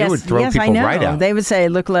with that. They would throw people right out. They would say,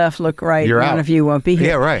 "Look left, look right. You're None out. of you won't be here."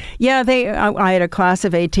 Yeah, right. Yeah, I had a class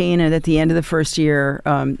of 18, and at the end of the first year,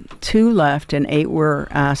 2 left, and 8 were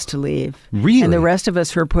asked to leave. Really? And the rest of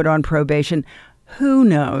us were put on probation. Who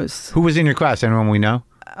knows? Who was in your class? Anyone we know?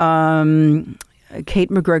 Kate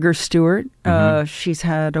McGregor Stewart. She's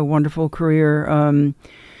had a wonderful career.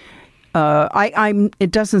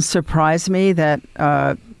 It doesn't surprise me that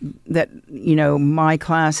my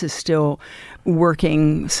class is still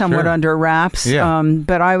working somewhat under wraps. Yeah.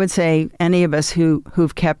 But I would say any of us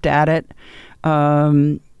who've kept at it,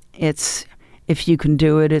 it's. If you can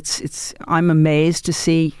do it, I'm amazed to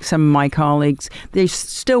see some of my colleagues. They're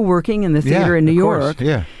still working in the theater in New York,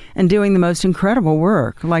 and doing the most incredible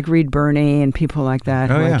work, like Reed Birney and people like that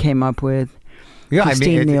who I came up with. Yeah,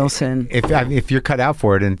 Christine Nielsen. If you're cut out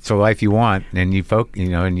for it and it's a life you want, and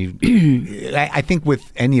I think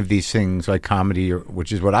with any of these things like comedy,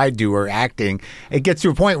 which is what I do, or acting, it gets to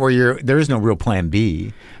a point where there is no real plan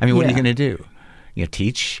B. I mean, what are you going to do?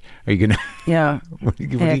 Teach? Are you going to? Yeah. What are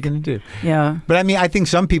you going to do? Yeah. But I mean, I think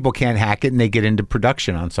some people can't hack it and they get into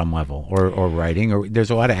production on some level, or writing, or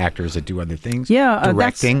there's a lot of actors that do other things. Yeah.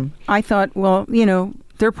 Directing. I thought, well,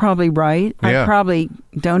 they're probably right. Yeah. I probably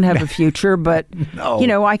don't have a future, but,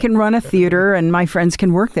 no. I can run a theater and my friends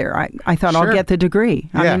can work there. I thought I'll get the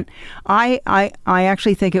degree. I mean, I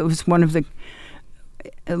actually think it was one of the,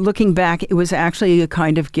 looking back, it was actually a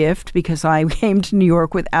kind of gift because I came to New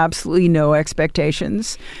York with absolutely no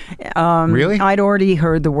expectations. Really? I'd already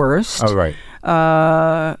heard the worst. Oh, right.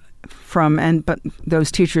 But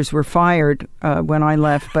those teachers were fired when I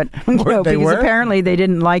left. But because apparently they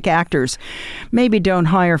didn't like actors. Maybe don't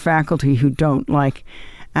hire faculty who don't like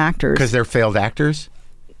actors because they're failed actors.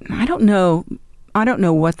 I don't know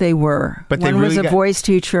what they were. But one was a voice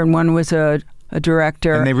teacher and one was a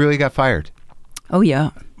director. And they really got fired. Oh yeah.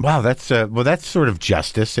 Wow, that's sort of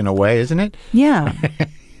justice in a way, isn't it? Yeah.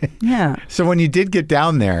 Yeah. So when you did get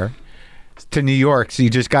down there to New York, so you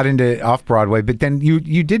just got into off-Broadway, but then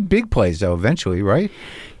you did big plays though eventually, right?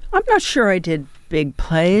 I'm not sure I did big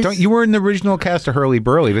plays. You were in the original cast of Hurly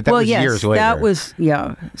Burly, but that was years later. That was,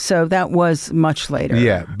 so that was much later.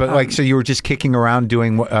 Yeah, but so you were just kicking around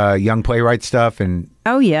doing young playwright stuff and...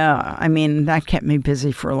 Oh, yeah. I mean, that kept me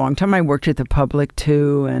busy for a long time. I worked at the Public,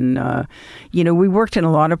 too. And, we worked in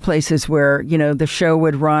a lot of places where, the show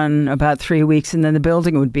would run about 3 weeks and then the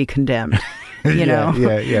building would be condemned. you know?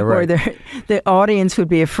 Yeah, right. Or the audience would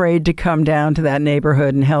be afraid to come down to that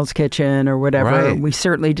neighborhood in Hell's Kitchen or whatever. Right. We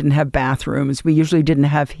certainly didn't have bathrooms. We usually didn't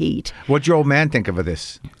have heat. What'd your old man think of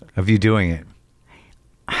this, of you doing it?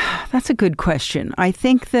 That's a good question. I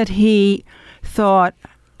think that he thought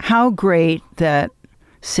how great that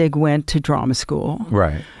Sig went to drama school.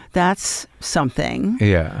 Right. That's something.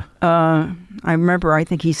 Yeah. I remember, I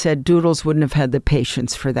think he said Doodles wouldn't have had the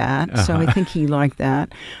patience for that. Uh-huh. So I think he liked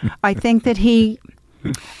that. I think that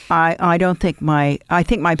I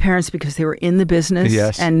think my parents, because they were in the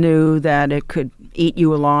business and knew that it could eat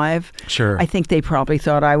you alive. Sure. I think they probably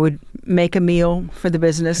thought I would make a meal for the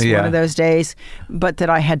business one of those days, but that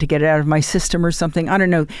I had to get it out of my system or something. I don't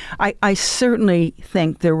know. I certainly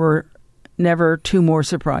think there were never two more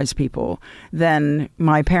surprised people than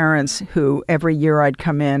my parents, who every year I'd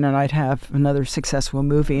come in and I'd have another successful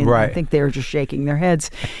movie, and I think they were just shaking their heads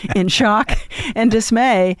in shock and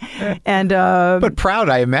dismay. And but proud,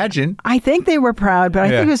 I imagine. I think they were proud, but I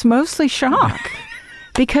think it was mostly shock.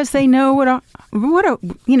 Because they know what a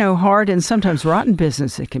hard and sometimes rotten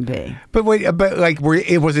business it can be. But wait,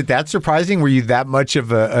 was it that surprising? Were you that much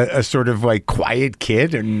of a sort of like quiet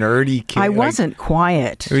kid, a nerdy kid? I wasn't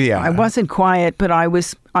quiet. Yeah, I wasn't quiet, but I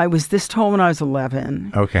was this tall when I was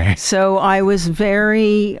 11. Okay. So I was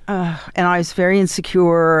very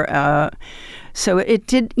insecure. So it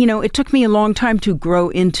did. It took me a long time to grow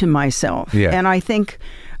into myself. Yeah. And I think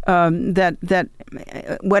that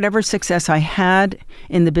whatever success I had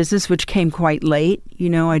in the business, which came quite late,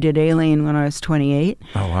 I did Alien when I was 28.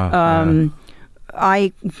 Oh, wow.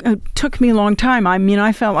 It took me a long time. I mean,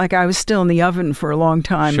 I felt like I was still in the oven for a long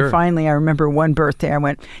time. Sure. And finally, I remember one birthday, I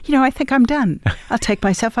went, I think I'm done. I'll take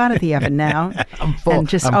myself out of the oven now. I'm full.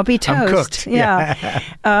 And I'll be toast. I'm cooked. Yeah.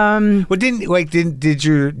 Well, did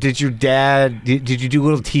your dad, did you do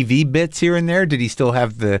little TV bits here and there? Did he still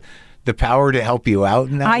have the power to help you out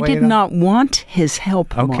in that way? I did not want his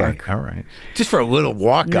help, Okay, Mark. All right. Just for a little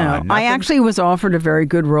walk-on. No, I actually was offered a very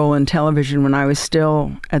good role in television when I was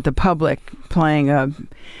still at the Public, playing a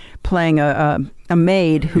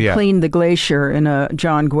maid who cleaned the glacier in a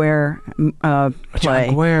John Guare play.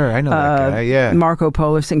 John Guare, I know that guy, yeah. Marco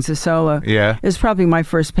Polo sings a solo. Yeah. It was probably my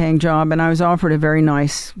first paying job, and I was offered a very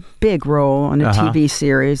nice, big role on a TV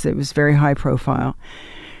series that was very high profile.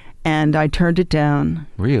 And I turned it down.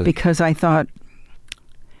 Really? Because I thought,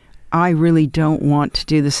 I really don't want to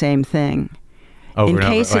do the same thing. In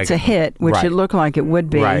case it's a hit, which it looked like it would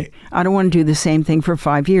be, I don't want to do the same thing for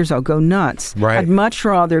 5 years. I'll go nuts. Right. I'd much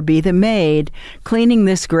rather be the maid cleaning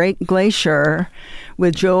this great glacier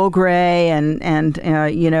with Joel Grey and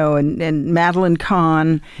Madeline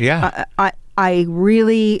Kahn. Yeah. I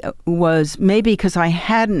really was, maybe because I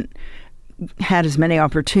hadn't had as many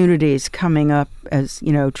opportunities coming up as,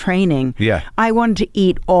 training. Yeah. I wanted to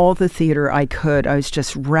eat all the theater I could. I was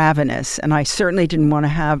just ravenous. And I certainly didn't want to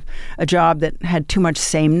have a job that had too much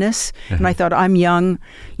sameness. Mm-hmm. And I thought, I'm young,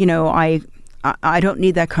 I don't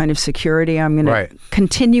need that kind of security. I'm going to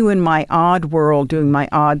continue in my odd world doing my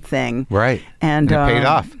odd thing. Right. And it paid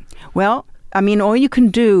off. Well, I mean, all you can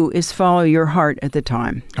do is follow your heart at the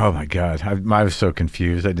time. Oh, my God. I was so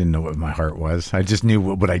confused. I didn't know what my heart was. I just knew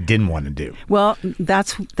what I didn't want to do. Well,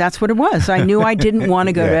 that's what it was. I knew I didn't want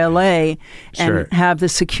to go to L.A. and have the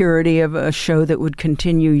security of a show that would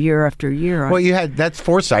continue year after year. Well, that's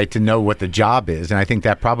foresight to know what the job is, and I think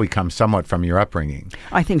that probably comes somewhat from your upbringing.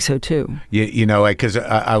 I think so, too. Because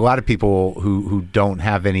a lot of people who don't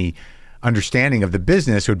have any understanding of the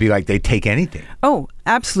business would be like, they take anything. Oh,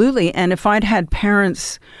 absolutely. And if I'd had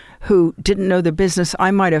parents who didn't know the business,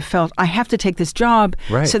 I might have felt I have to take this job,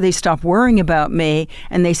 so they stop worrying about me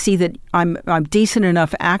and they see that I'm decent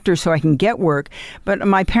enough actor so I can get work. But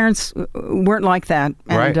my parents weren't like that,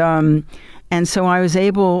 and and so I was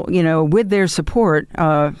able, with their support,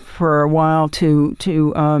 for a while to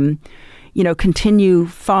continue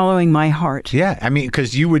following my heart. Yeah, I mean,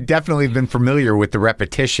 because you would definitely have been familiar with the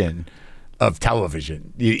repetition of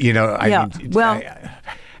television. I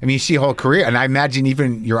mean, you see a whole career, and I imagine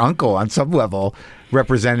even your uncle, on some level,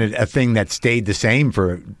 represented a thing that stayed the same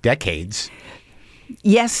for decades.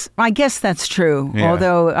 Yes, I guess that's true. Yeah.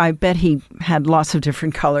 Although I bet he had lots of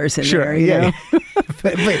different colors in there. You know?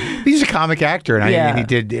 but he's a comic actor, and he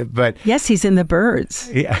did. But yes, he's in The Birds.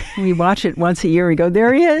 Yeah, we watch it once a year. We go,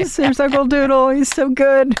 there he is. There's Uncle Doodle. He's so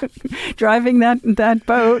good driving that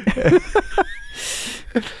boat.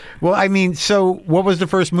 Well, I mean, so what was the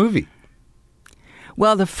first movie?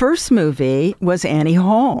 Well, the first movie was Annie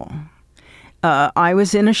Hall. I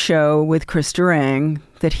was in a show with Chris Durang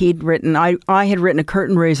that he'd written. I had written a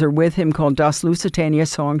curtain raiser with him called Das Lusitania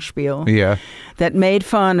Songspiel. Yeah. That made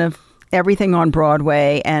fun of everything on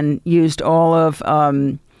Broadway and used all of,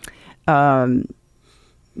 claimed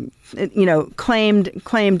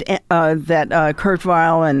that Kurt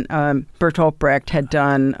Weill and Bertolt Brecht had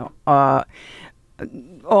done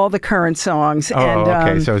all the current songs.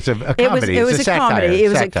 Okay. So it's a comedy. It was a comedy. It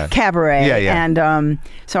was a cabaret. Yeah. And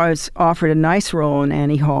so I was offered a nice role in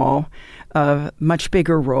Annie Hall, a much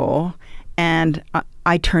bigger role, and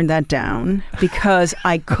I turned that down because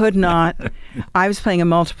I could not. I was playing a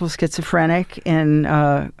multiple schizophrenic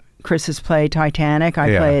in Chris's play Titanic.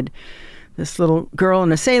 I played this little girl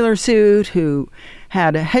in a sailor suit who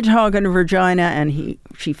had a hedgehog in her vagina, and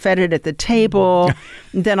she fed it at the table.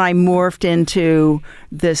 Then I morphed into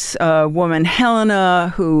this woman,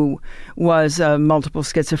 Helena, who was multiple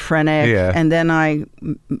schizophrenic, and then I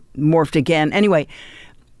morphed again. Anyway,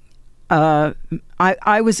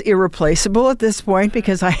 I was irreplaceable at this point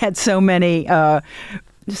because I had so many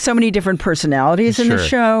different personalities in the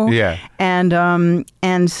show. Yeah.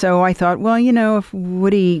 And so I thought, well, if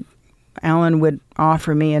Woody Allen would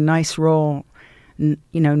offer me a nice role,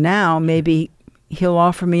 now maybe he'll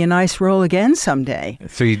offer me a nice role again someday.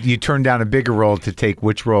 So you turned down a bigger role to take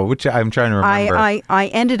which role? Which I'm trying to remember.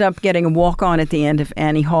 I ended up getting a walk-on at the end of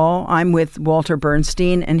Annie Hall. I'm with Walter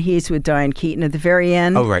Bernstein, and he's with Diane Keaton at the very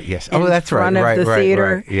end. Oh, right, yes. Oh, that's right. In front of the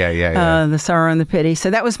theater. Right. Yeah. The Sorrow and the Pity. So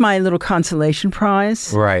that was my little consolation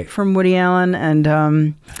prize from Woody Allen.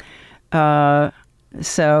 And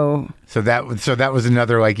so that was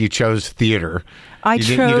another, like, you chose theater. You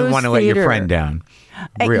didn't want to let your friend down.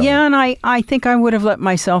 Really? Yeah, and I think I would have let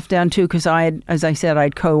myself down too because as I said,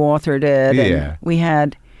 I'd co-authored it. And we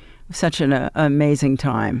had such an amazing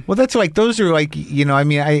time. Well, that's like, those are like,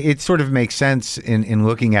 it sort of makes sense in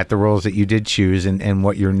looking at the roles that you did choose and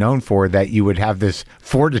what you're known for, that you would have this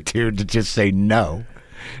fortitude to just say no.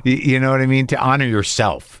 You know what I mean? To honor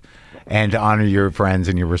yourself and to honor your friends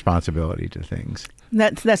and your responsibility to things.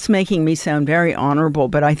 That's making me sound very honorable,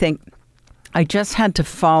 but I think I just had to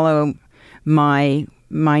follow my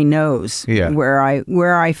nose where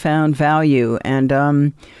I found value, and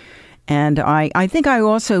I think I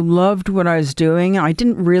also loved what I was doing. I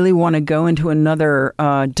didn't really want to go into another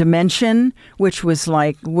dimension, which was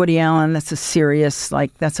like Woody Allen. That's a serious,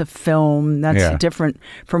 that's a film. That's different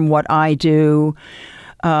from what I do.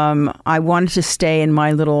 I wanted to stay in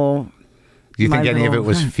my little. Do you think any of it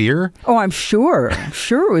was fear? Oh, I'm sure. I'm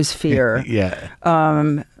sure it was fear.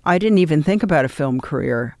 I didn't even think about a film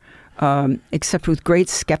career. Except with great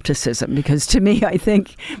skepticism, because to me, I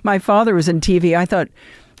think my father was in TV. I thought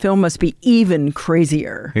film must be even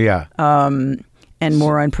crazier. And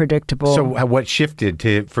more unpredictable. So what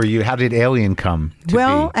shifted for you? How did Alien come to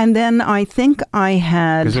be? And then I think I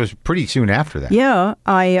had... Because it was pretty soon after that. Yeah.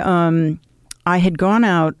 I had gone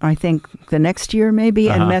out, I think, the next year maybe,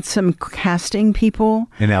 and met some casting people.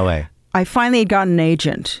 In L.A.? I finally had gotten an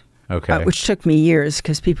agent. Okay. Which took me years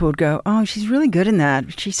because people would go, "Oh, she's really good in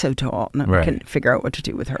that. She's so tall." And I couldn't figure out what to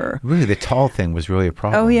do with her. Really, the tall thing was really a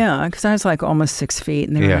problem. Oh, yeah, because I was like almost 6 feet.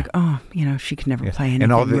 And they were like, "Oh, she could never play anything,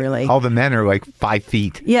 and really." All the men are like 5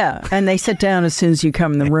 feet. Yeah, and they sit down as soon as you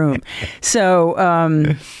come in the room. So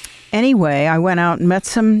anyway, I went out and met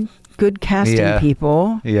some good casting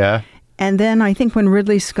people. Yeah. And then I think when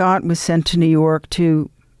Ridley Scott was sent to New York to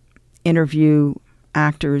interview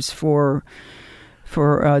actors for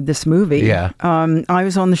this movie, I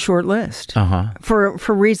was on the short list for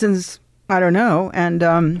reasons I don't know, and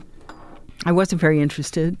I wasn't very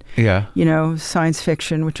interested. Yeah, science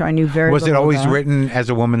fiction, which I knew very. Was it always about. written as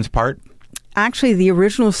a woman's part? Actually, the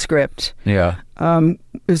original script, it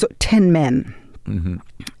was 10 men,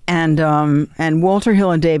 and Walter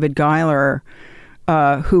Hill and David Giler,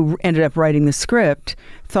 who ended up writing the script,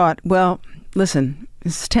 thought, well, listen,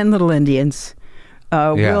 it's 10 little Indians.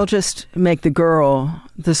 We'll just make the girl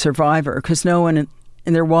the survivor because no one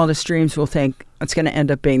in their wildest dreams will think it's going to end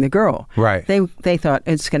up being the girl. Right. They thought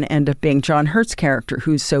it's going to end up being John Hurt's character,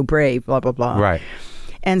 who's so brave, blah, blah, blah. Right.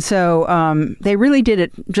 And so they really did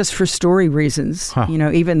it just for story reasons,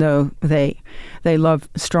 even though they love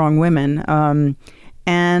strong women.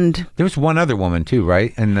 And there was one other woman too,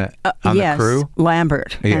 right? On the crew,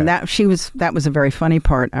 Lambert, and that was a very funny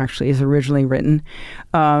part. Actually, is originally written.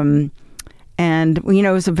 And,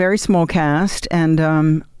 it was a very small cast,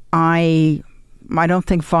 and I don't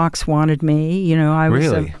think Fox wanted me. I was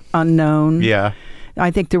really? Unknown. Yeah.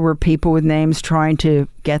 I think there were people with names trying to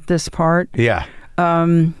get this part. Yeah.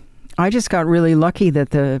 I just got really lucky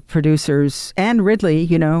that the producers, and Ridley,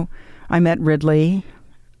 I met Ridley.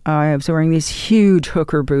 I was wearing these huge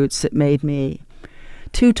hooker boots that made me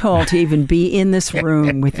too tall to even be in this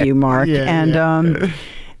room with you, Marc.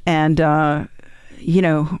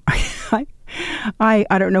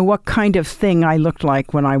 I don't know what kind of thing I looked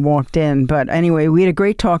like when I walked in, but anyway, we had a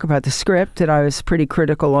great talk about the script that I was pretty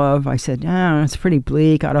critical of. I said, it's pretty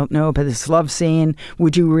bleak. I don't know about this love scene.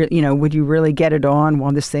 Would you really get it on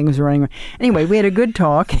while this thing was running? Anyway, we had a good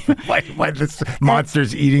talk. Why this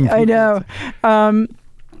monster's eating people? I know.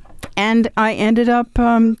 And I ended up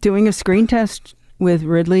doing a screen test with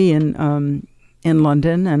Ridley in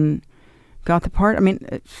London and got the part. I mean,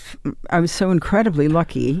 I was so incredibly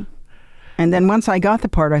lucky. And then once I got the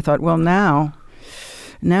part, I thought, well, now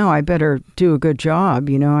I better do a good job.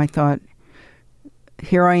 I thought,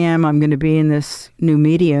 here I am. I'm going to be in this new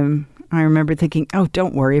medium. I remember thinking, oh,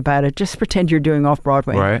 don't worry about it. Just pretend you're doing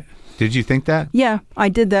off-Broadway. Right. Did you think that? Yeah, I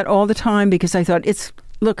did that all the time because I thought,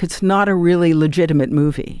 it's not a really legitimate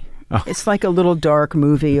movie. Oh. It's like a little dark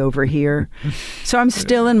movie over here. So I'm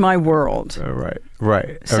still in my world.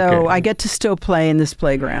 Right. So I get to still play in this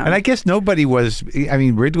playground. And I guess Ridley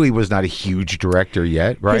was not a huge director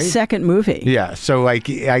yet, right? His second movie. Yeah. So I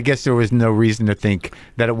guess there was no reason to think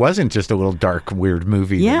that it wasn't just a little dark, weird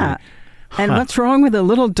movie. Yeah. And what's wrong with a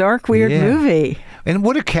little dark, weird movie? And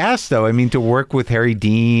what a cast, though. I mean, to work with Harry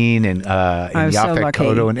Dean and Yaphet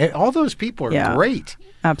Kotto and all those people are great.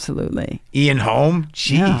 Absolutely. Ian Holm,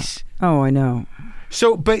 jeez. Yeah. Oh, I know.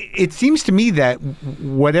 So, but it seems to me that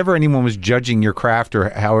whatever anyone was judging your craft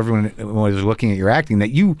or how everyone was looking at your acting,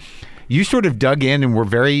 that you sort of dug in and were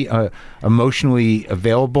very emotionally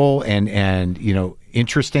available and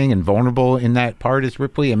interesting and vulnerable in that part as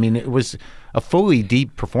Ripley. I mean, it was a fully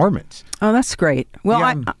deep performance. Oh, that's great.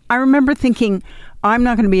 Well, I remember thinking, I'm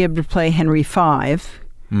not going to be able to play Henry V,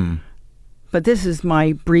 but this is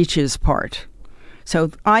my breeches part.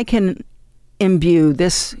 So I can imbue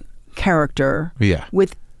this character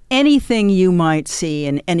with anything you might see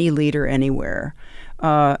in any leader anywhere.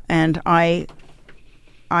 And I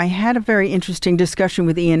had a very interesting discussion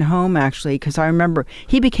with Ian Holm, actually, because I remember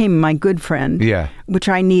he became my good friend, which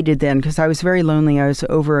I needed then because I was very lonely. I was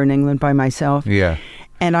over in England by myself. Yeah.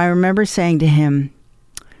 And I remember saying to him,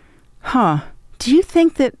 do you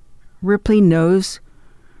think that Ripley knows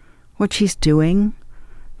what she's doing?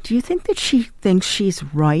 Do you think that she thinks she's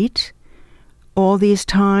right all these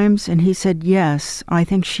times? And he said, yes, I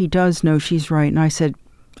think she does know she's right. And I said,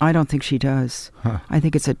 I don't think she does. I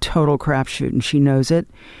think it's a total crapshoot, and she knows it.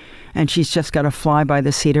 And she's just got to fly by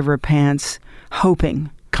the seat of her pants, hoping.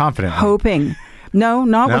 Confidently. Hoping. No,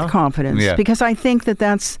 not with confidence. Yeah. Because I think that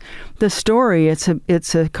that's the story. It's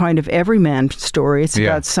a kind of everyman story. It's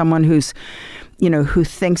about someone who's, who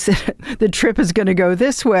thinks that the trip is going to go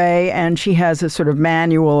this way, and she has a sort of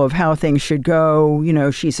manual of how things should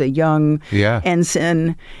go. She's a young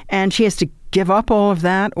ensign, and she has to give up all of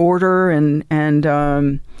that order and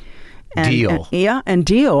deal. And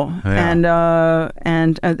deal. Yeah.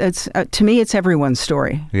 And it's to me, it's everyone's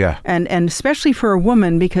story. Yeah. And especially for a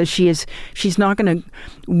woman, because she's not going to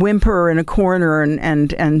whimper in a corner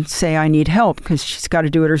and say I need help, because she's got to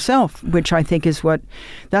do it herself, which I think is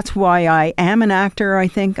that's why I am an actor. I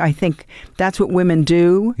think that's what women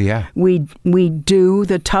do. Yeah. We do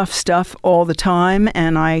the tough stuff all the time,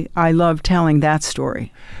 and I love telling that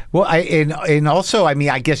story. Well, and also, I mean,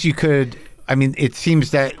 I guess you could. I mean, it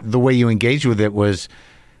seems that the way you engaged with it was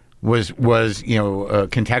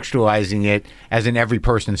contextualizing it as an every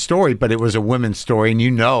person's story, but it was a women's story, and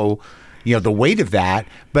the weight of that.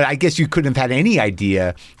 But I guess you couldn't have had any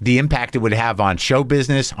idea the impact it would have on show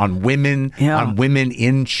business, on women, on women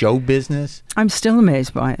in show business. I'm still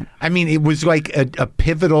amazed by it. I mean, it was like a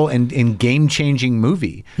pivotal and game-changing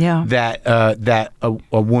movie. Yeah. That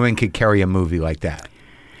a woman could carry a movie like that.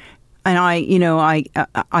 And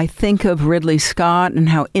I think of Ridley Scott and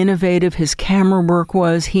how innovative his camera work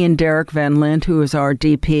was. He and Derek Van Lint, who was our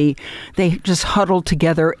DP, they just huddled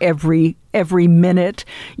together every minute,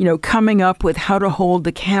 coming up with how to hold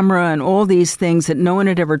the camera and all these things that no one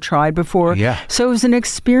had ever tried before. Yeah. So it was an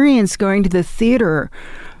experience going to the theater.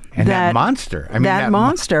 And that monster. I mean, that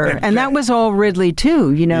monster. And that was all Ridley, too.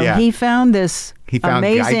 He found this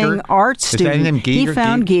amazing Giger. Art student. Is that name Giger? He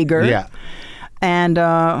found Giger. Yeah.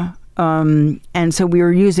 And so we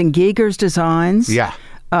were using Giger's designs. Yeah.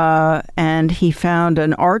 And he found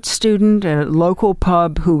an art student at a local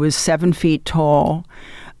pub who was 7 feet tall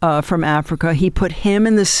from Africa. He put him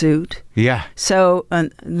in the suit. Yeah. So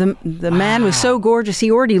the man was so gorgeous, he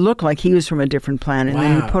already looked like he was from a different planet. Wow.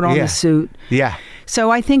 And then he put on the suit. Yeah. So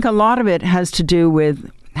I think a lot of it has to do with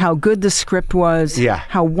how good the script was,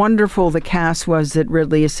 how wonderful the cast was that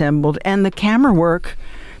Ridley assembled, and the camera work,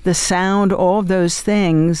 the sound, all of those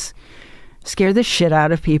things scared the shit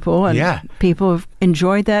out of people, and people have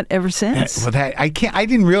enjoyed that ever since. Well, I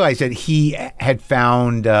didn't realize that he had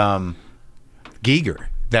found Giger.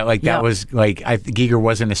 That that was like Giger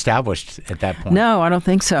wasn't established at that point. No, I don't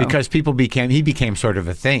think so. Because he became sort of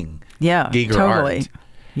a thing. Yeah, Giger totally. Art.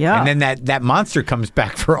 Yeah. And then that monster comes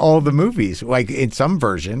back for all the movies, like in some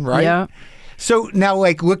version, right? Yeah. So now,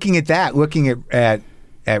 like looking at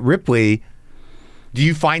Ripley, do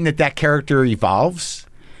you find that character evolves?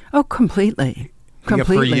 Oh, completely.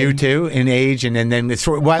 Completely. For you too, in age, and then it's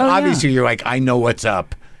obviously you're like, I know what's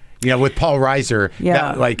up. With Paul Reiser,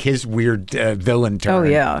 like his weird villain turn. Oh,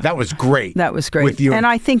 yeah. That was great. That was great. With you. And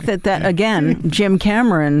I think that again, Jim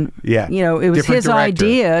Cameron, it was different his director.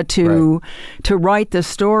 idea to write the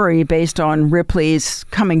story based on Ripley's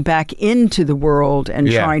coming back into the world and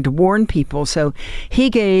trying to warn people. So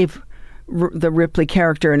he gave the Ripley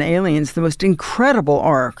character in Aliens the most incredible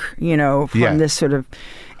arc, from this sort of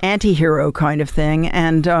anti-hero kind of thing.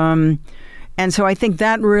 And so I think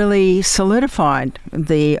that really solidified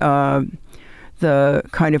the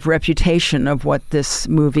kind of reputation of what this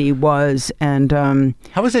movie was. And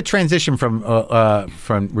how was that transition from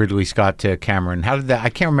Ridley Scott to Cameron? How did that? I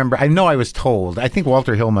can't remember. I know I was told. I think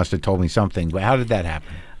Walter Hill must have told me something. But how did that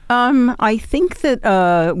happen? I think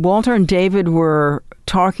that Walter and David were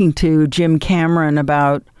talking to Jim Cameron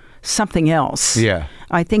about something else. Yeah.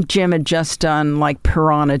 I think Jim had just done like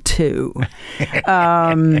Piranha 2.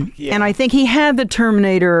 And I think he had the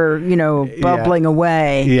Terminator, bubbling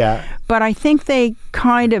away. Yeah. But I think they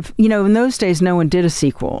kind of, in those days, no one did a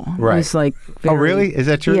sequel. Right. It was like oh, really? Is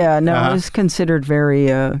that true? Yeah, no, it was considered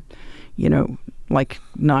very, like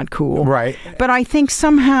not cool. Right. But I think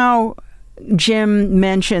somehow Jim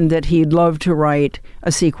mentioned that he'd love to write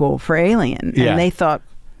a sequel for Alien. And they thought,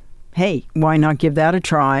 hey, why not give that a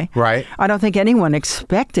try? Right. I don't think anyone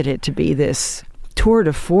expected it to be this tour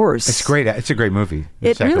de force. It's great. It's a great movie.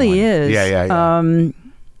 It really is. Yeah.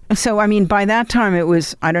 So, I mean, by that time, it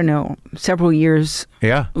was, I don't know, several years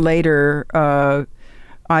later,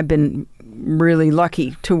 I've been really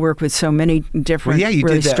lucky to work with so many different,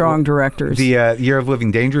 really strong directors. The Year of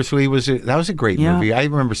Living Dangerously was a great movie. I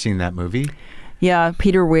remember seeing that movie. Yeah,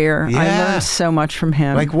 Peter Weir. I learned so much from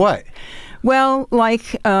him. Like what? Well,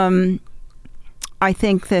 like, I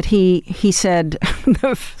think that he said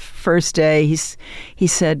the first day, he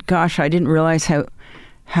said, gosh, I didn't realize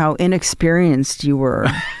how inexperienced you were.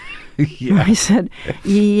 I said,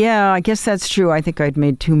 yeah, I guess that's true. I think I'd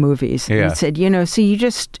made 2 movies. Yeah. And he said, so you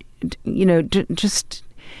just, just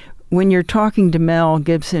when you're talking to Mel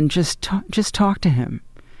Gibson, just talk to him.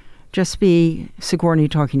 Just be Sigourney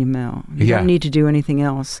talking to Mel. You don't need to do anything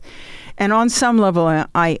else. And on some level,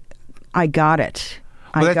 I got it.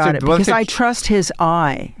 I got it because I trust his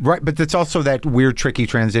eye. Right, but it's also that weird, tricky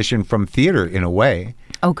transition from theater in a way.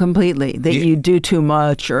 Oh, completely. That you do too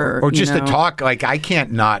much or just to talk. Like, I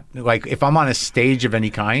can't not, like, if I'm on a stage of any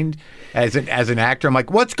kind as an actor, I'm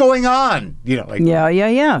like, what's going on?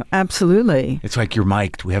 Yeah. Absolutely. It's like you're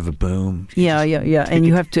mic'd. We have a boom. Yeah. And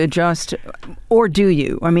you have to adjust. Or do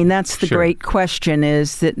you? I mean, that's the great question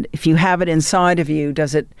is that if you have it inside of you,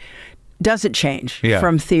 does it change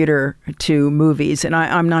from theater to movies? And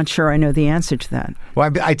I'm not sure I know the answer to that.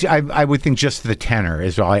 Well, I would think just the tenor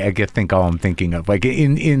is all all I'm thinking of. Like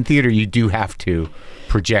in theater, you do have to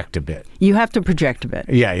project a bit. You have to project a bit.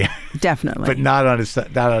 Yeah. Definitely. But not on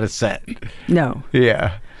a set. No.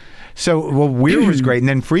 Yeah. So, well, Weir was great. And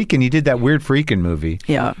then Freakin', he did that weird Freakin' movie.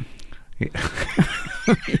 Yeah.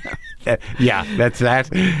 Yeah, that's that.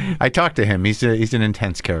 I talked to him. He's an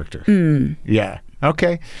intense character. Yeah.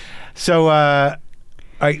 Okay. So,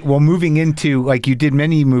 moving into, like, you did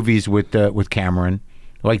many movies with Cameron,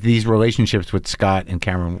 like these relationships with Scott and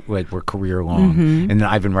Cameron were career long, and then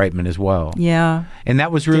Ivan Reitman as well. Yeah, and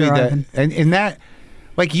that was really and that,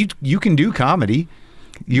 like, you can do comedy.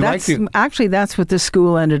 Actually, that's what the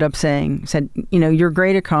school ended up saying. Said, you're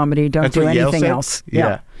great at comedy. Don't do anything else.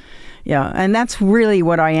 Yeah, and that's really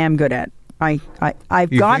what I am good at.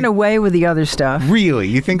 I've gotten away with the other stuff. Really?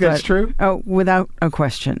 You think that's true? Oh, without a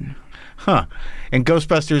question. Huh. And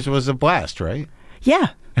Ghostbusters was a blast, right? Yeah.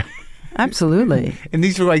 Absolutely. And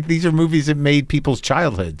these are movies that made people's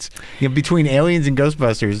childhoods. Between Aliens and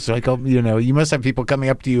Ghostbusters, it's like, you must have people coming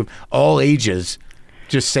up to you all ages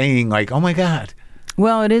just saying, like, oh my God.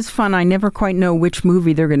 Well, it is fun. I never quite know which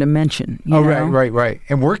movie they're going to mention. You know? Right.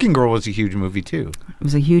 And Working Girl was a huge movie too. It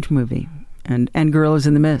was a huge movie. And Gorillas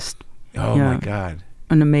in the Mist. Oh my God.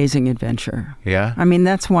 An amazing adventure. Yeah. I mean,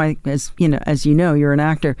 that's why, as you know, you're an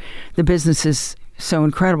actor. The business is so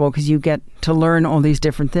incredible because you get to learn all these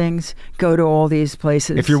different things, go to all these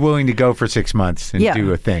places. If you're willing to go for 6 months and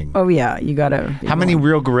do a thing. Oh yeah, you gotta. How many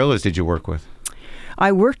real gorillas did you work with?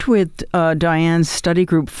 I worked with Diane's study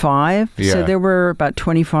group 5. Yeah. So there were about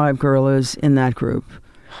 25 gorillas in that group.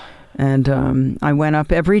 And I went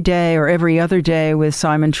up every day or every other day with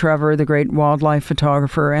Simon Trevor, the great wildlife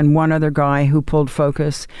photographer, and one other guy who pulled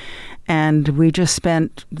focus. And we just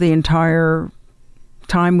spent the entire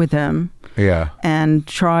time with them. Yeah. And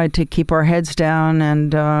tried to keep our heads down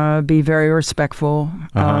and be very respectful.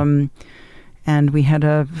 And we had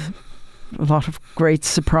a lot of great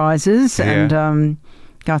surprises and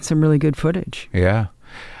got some really good footage. Yeah.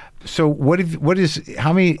 So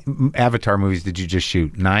how many Avatar movies did you just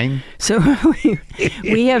shoot? 9? So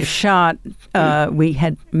we have shot, we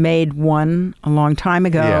had made one a long time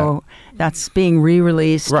ago. That's being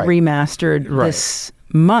re-released, remastered this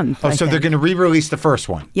month. Oh, so they're going to re-release the first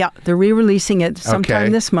one? Yeah, they're re-releasing it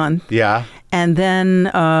sometime this month. Yeah. And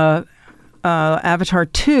then Avatar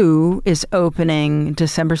 2 is opening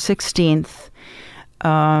December 16th.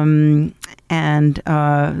 And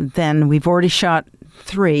then we've already shot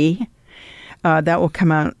 3. That will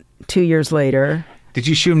come out 2 years later. Did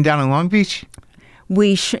you shoot them down in Long Beach?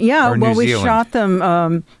 We shot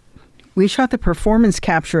them. We shot the performance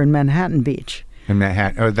capture in Manhattan Beach. In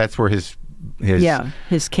Manhattan. Oh, that's where his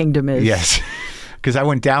kingdom is. Yes. Because I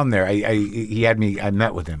went down there. I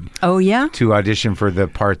met with him. Oh, yeah? To audition for the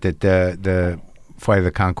part that the Flight of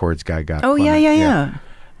the Conchords guy got. Oh, yeah.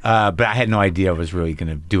 But I had no idea I was really going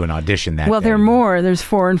to do an audition that day. Well, there are more. There's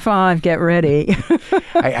 4 and 5. Get ready.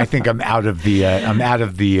 I think I'm out of the I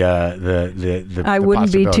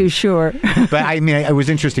wouldn't be too sure. But I mean, it was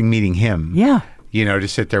interesting meeting him. Yeah. To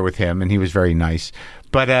sit there with him, and he was very nice.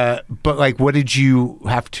 But like, what did you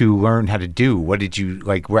have to learn how to do? What did you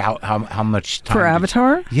like? How much time for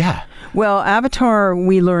Avatar? Yeah. Well, Avatar,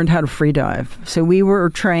 we learned how to free dive. So we were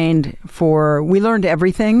trained we learned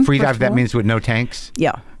everything. Free dive. That means with no tanks.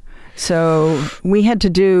 Yeah. So we had to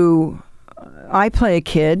do. I play a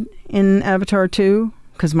kid in Avatar 2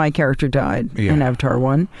 because my character died in Avatar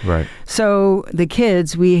 1. Right. So the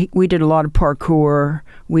kids, we did a lot of parkour.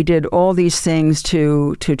 We did all these things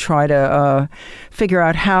to try to figure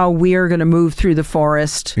out how we are going to move through the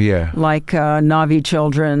forest, like Na'vi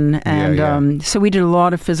children. And so we did a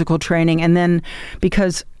lot of physical training. And then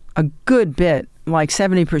because a good bit, like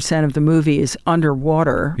 70% of the movie is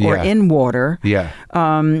underwater or in water,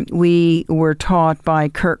 we were taught by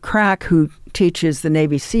Kurt Crack, who teaches the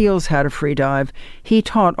Navy SEALs how to free dive. He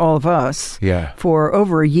taught all of us for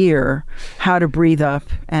over a year how to breathe up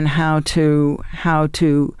and how to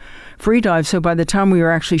free dive. So by the time we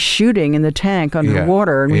were actually shooting in the tank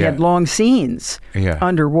underwater and we had long scenes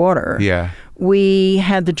underwater, we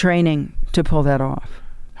had the training to pull that off.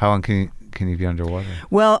 How long can you be underwater?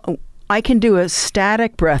 Well, I can do a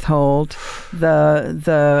static breath hold.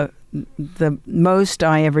 The most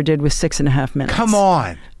I ever did was 6.5 minutes. Come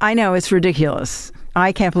on. I know, it's ridiculous.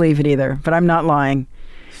 I can't believe it either, but I'm not lying.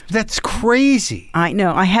 That's crazy. I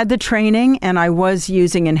know. I had the training and I was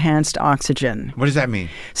using enhanced oxygen. What does that mean?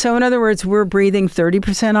 So in other words, we're breathing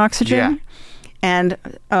 30% oxygen. Yeah. And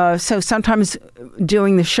so sometimes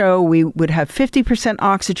doing the show, we would have 50%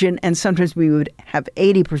 oxygen, and sometimes we would have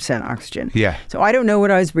 80% oxygen. Yeah. So I don't know what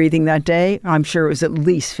I was breathing that day. I'm sure it was at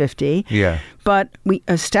least 50. Yeah. But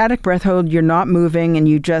a static breath hold, you're not moving, and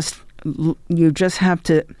you just have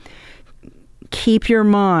to keep your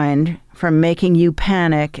mind from making you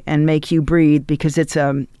panic and make you breathe, because it's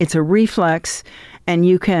a reflex, and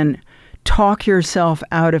you can talk yourself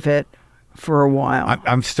out of it for a while.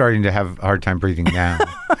 I'm starting to have a hard time breathing now.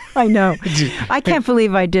 I know. I can't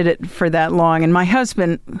believe I did it for that long. And my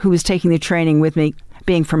husband, who was taking the training with me,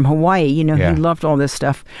 being from Hawaii, he loved all this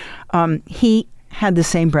stuff. He had the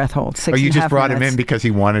same breath hold. 6.5 you just brought minutes. him in because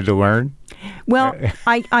he wanted to learn? Well,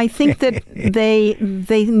 I think that they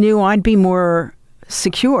knew I'd be more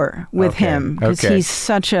secure with him because he's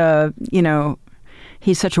such a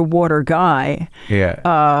water guy.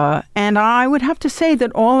 Yeah. And I would have to say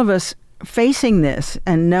that all of us facing this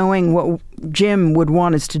and knowing what Jim would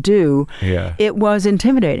want us to do, it was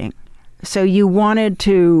intimidating. So you wanted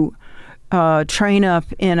to train up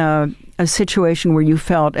in a situation where you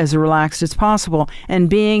felt as relaxed as possible.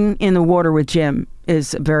 And being in the water with Jim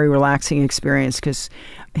is a very relaxing experience because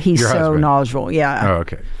he's Your so husband. knowledgeable. Yeah. Oh,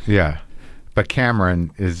 okay. Yeah. But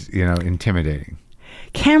Cameron is, intimidating.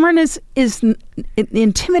 Cameron is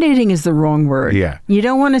intimidating is the wrong word. Yeah. You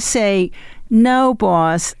don't want to say, no,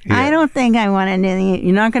 boss, I don't think I want anything.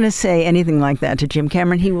 You're not going to say anything like that to Jim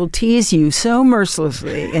Cameron. He will tease you so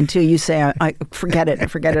mercilessly until you say, I forget it.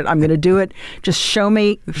 I'm going to do it. Just show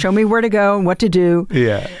me where to go and what to do.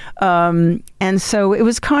 Yeah. And so it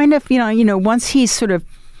was kind of, once he's sort of,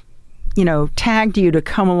 tagged you to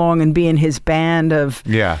come along and be in his band of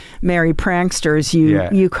merry pranksters,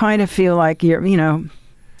 you kind of feel like you're,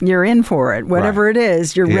 you're in for it. Whatever it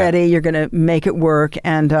is, you're ready. You're going to make it work.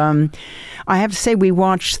 And I have to say, we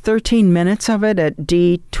watched 13 minutes of it at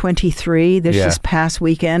D23 this past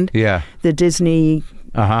weekend. Yeah. The Disney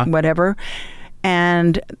whatever.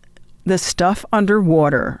 And the stuff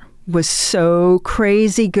underwater was so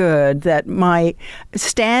crazy good that my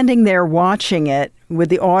standing there watching it with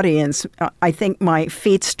the audience, I think my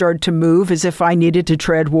feet started to move as if I needed to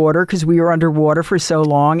tread water because we were underwater for so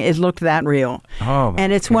long. It looked that real. Oh,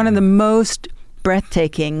 and it's one of the most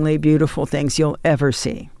breathtakingly beautiful things you'll ever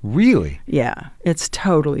see. Really? Yeah, it's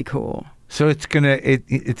totally cool. So it's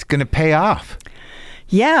gonna pay off.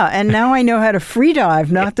 Yeah, and now I know how to free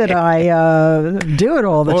dive. Not that I do it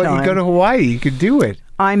all the time. Well, you go to Hawaii, you could do it.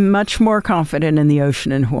 I'm much more confident in the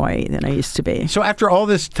ocean in Hawaii than I used to be. So after all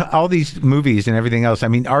this, all these movies and everything else, I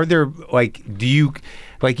mean, are there do you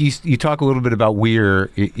you talk a little bit about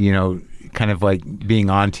Weir, kind of like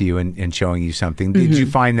being on to you and showing you something. Did you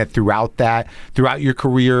find that throughout your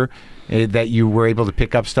career that you were able to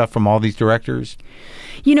pick up stuff from all these directors?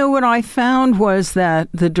 What I found was that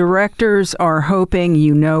the directors are hoping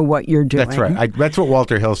you know what you're doing. That's right. That's what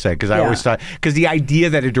Walter Hill said, because I always thought, because the idea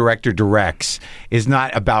that a director directs is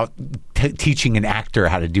not about teaching an actor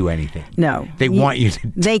how to do anything. No. They want you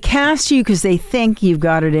to... They cast you because they think you've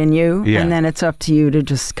got it in you, and then it's up to you to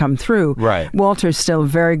just come through. Right. Walter's still a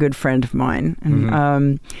very good friend of mine.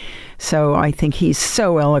 And, so I think he's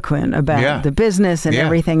so eloquent about the business and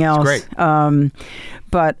everything else. It's great.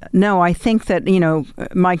 But no, I think that,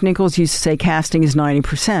 Mike Nichols used to say casting is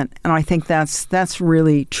 90%. And I think that's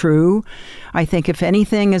really true. I think if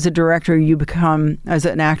anything, as a director, as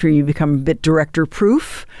an actor, you become a bit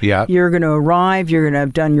director-proof. Yeah. You're going to arrive. You're going to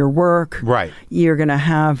have done your work. Right. You're going to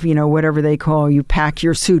have, whatever they call, you pack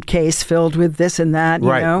your suitcase filled with this and that, you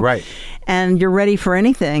know. Right. And you're ready for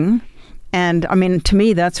anything. And I mean, to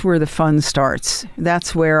me, that's where the fun starts.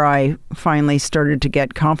 That's where I finally started to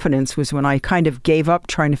get confidence, was when I kind of gave up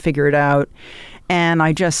trying to figure it out. And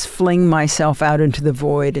I just fling myself out into the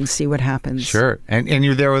void and see what happens. Sure. And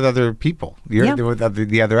you're there with other people. You're there with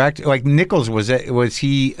the other actors. Like Nichols, was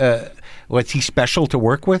he special to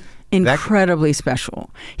work with? Incredibly special.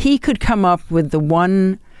 He could come up with the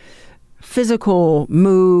one physical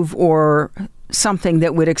move or something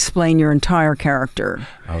that would explain your entire character.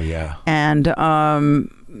 Oh, yeah. And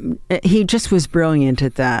he just was brilliant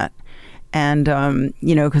at that. And,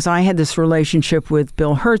 because I had this relationship with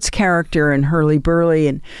Bill Hurt's character and Hurly Burly,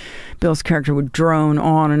 and Bill's character would drone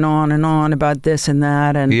on and on and on about this and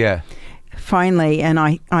that. And finally, and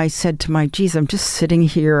I said to Mike, geez, I'm just sitting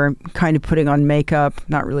here kind of putting on makeup,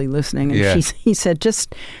 not really listening. And he said,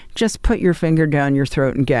 just put your finger down your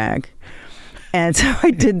throat and gag. And so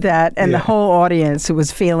I did that, and the whole audience was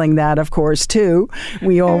feeling that, of course, too.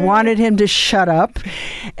 We all wanted him to shut up,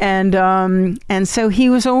 and so he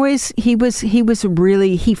was always first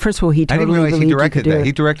of all, he totally I didn't realize he directed that.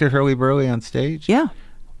 He directed Hurly Burly on stage. Yeah.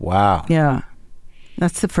 Wow. Yeah,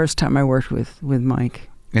 that's the first time I worked with Mike.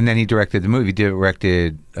 And then he directed the movie. He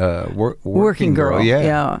directed Working Girl.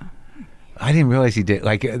 Yeah. I didn't realize he did.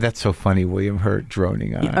 Like, that's so funny. William Hurt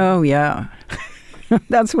droning on. Oh yeah.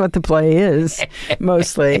 That's what the play is,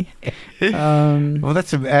 mostly. Well,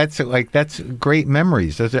 that's great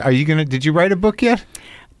memories. Did you write a book yet?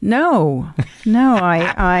 No,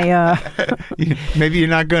 I maybe you're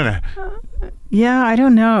not gonna. Yeah, I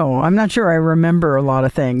don't know. I'm not sure I remember a lot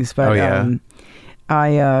of things, but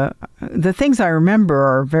the things I remember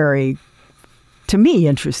are very, to me,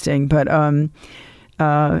 interesting, but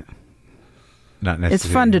not necessarily. It's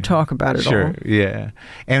fun to talk about it all. Sure, yeah.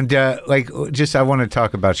 And I want to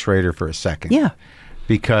talk about Schrader for a second. Yeah.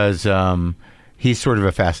 Because he's sort of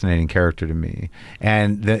a fascinating character to me.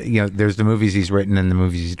 And there's the movies he's written and the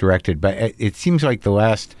movies he's directed, but it seems like the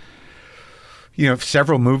last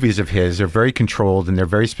several movies of his are very controlled and they're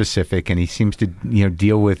very specific, and he seems to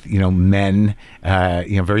deal with men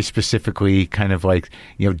very specifically, kind of like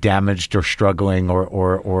damaged or struggling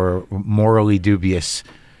or morally dubious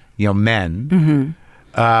men.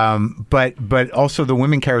 Mm-hmm. But also the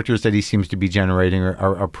women characters that he seems to be generating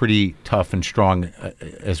are pretty tough and strong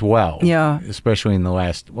as well. Yeah. Especially in the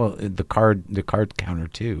last, the card counter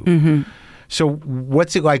too. Mm-hmm. So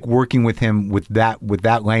what's it like working with him with that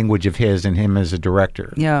language of his and him as a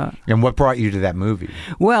director? Yeah. And what brought you to that movie?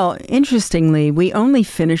 Well, interestingly, we only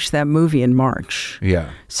finished that movie in March.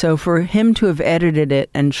 Yeah. So for him to have edited it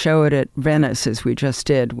and show it at Venice, as we just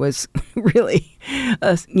did, was really,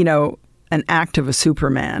 an act of a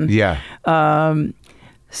Superman. Yeah.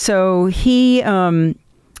 So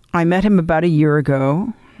I met him about a year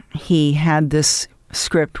ago. He had this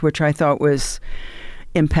script, which I thought was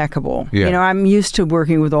impeccable. Yeah. I'm used to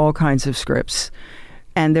working with all kinds of scripts.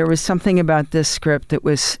 And there was something about this script that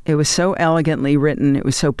was so elegantly written. It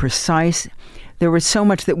was so precise. There was so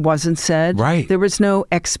much that wasn't said. Right. There was no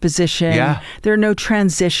exposition. Yeah. There are no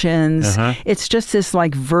transitions. It's just this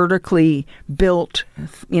like vertically built,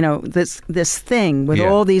 this thing with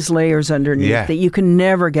all these layers underneath that you can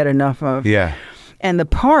never get enough of. Yeah. And the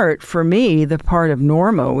part of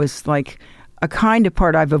Norma was like a kind of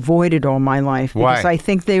part I've avoided all my life because I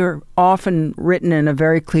think they were often written in a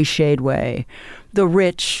very cliched way. The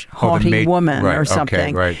rich, haughty woman or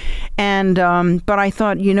something. Okay, right. And but I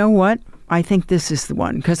thought, you know what? I think this is the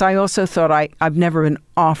one. Because I also thought I've never been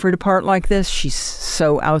offered a part like this. She's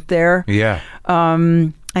so out there. Yeah.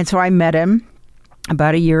 And so I met him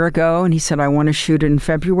about a year ago, and he said, I want to shoot it in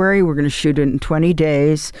February. We're going to shoot it in 20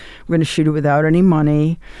 days. We're going to shoot it without any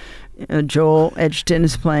money. Joel Edgerton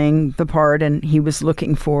is playing the part, and he was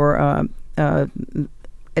looking for,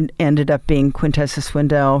 it ended up being Quintessa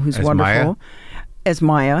Swindell, who's wonderful. As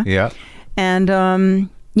Maya. Yeah. And,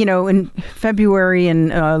 in February in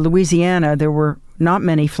Louisiana, there were not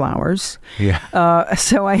many flowers. Yeah. But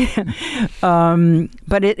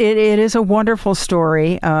it is a wonderful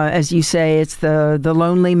story. As you say, it's the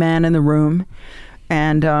lonely man in the room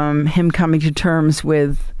and him coming to terms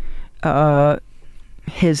with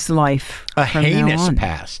his life. A heinous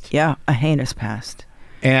past. Yeah, a heinous past.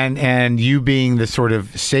 And you being the sort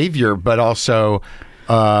of savior, but also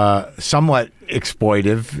somewhat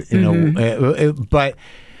exploitive,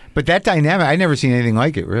 but that dynamic, I never seen anything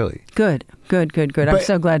like it, really. Good. I'm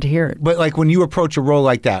so glad to hear it. But like when you approach a role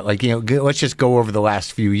like that, like, let's just go over the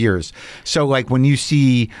last few years. So like when you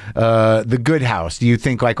see The Good House, do you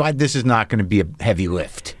think like, this is not going to be a heavy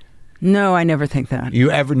lift? No, I never think that. You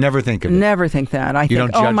never think of it? Never think that. I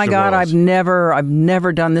think, oh my God, roles. I've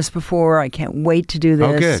never done this before. I can't wait to do this.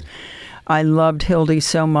 Oh, good. I loved Hildy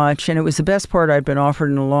so much, and it was the best part I'd been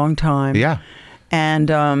offered in a long time. Yeah. And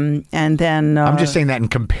then I'm just saying that in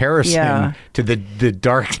comparison to the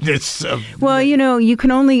darkness of. Well, you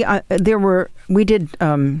can only we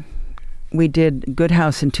did Good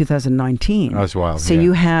House in 2019. That was wild. So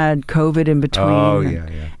you had COVID in between. Oh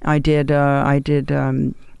yeah. I did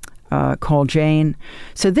Call Jane.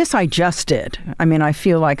 So this I just did. I mean, I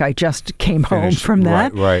feel like I just came home from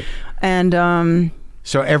that. Right. And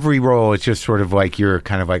so every role, it's just sort of like you're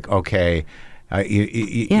kind of like, okay.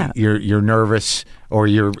 You're nervous or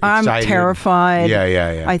you're excited. I'm terrified.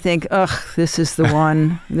 Yeah. I think, this is the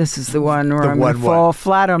one. This is the one where I'm going to fall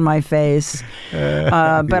flat on my face.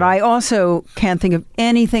 But I also can't think of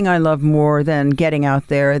anything I love more than getting out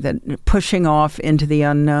there, than pushing off into the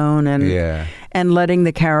unknown and letting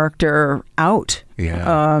the character out.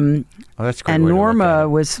 Yeah. That's great. And Norma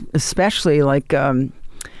was especially like.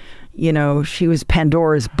 She was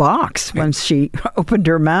Pandora's box once she opened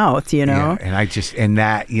her mouth, Yeah, and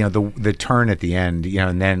that, the turn at the end,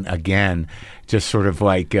 and then again, just sort of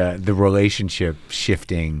like the relationship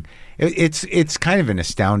shifting. It's kind of an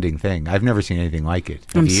astounding thing. I've never seen anything like it.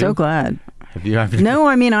 I'm so glad. Have you? No,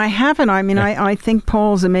 I mean, I haven't. I mean, I think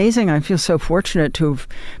Paul's amazing. I feel so fortunate to have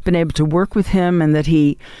been able to work with him and that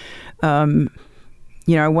he...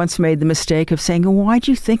 I once made the mistake of saying, why'd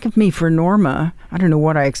you think of me for Norma? I don't know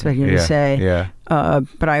what I expected him to say. Yeah.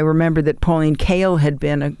 But I remember that Pauline Kael had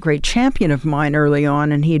been a great champion of mine early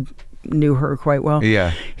on, and he knew her quite well.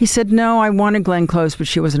 Yeah. He said, no, I wanted Glenn Close, but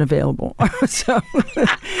she wasn't available. So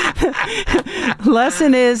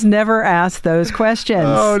lesson is never ask those questions.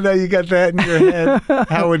 Oh, no, you got that in your head.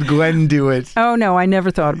 How would Glenn do it? Oh, no, I never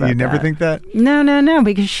thought about that. You never think that? No,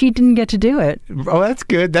 because she didn't get to do it. Oh, that's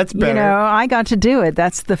good. That's better. I got to do it.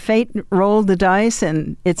 That's the fate rolled the dice,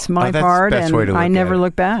 and it's my part, and I never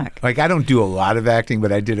look back. Like, I don't do a lot of acting,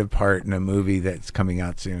 but I did a part in a movie that's coming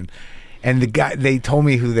out soon. And the guy, they told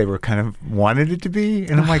me who they were kind of wanted it to be,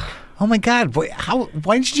 and I'm like, oh my God, boy,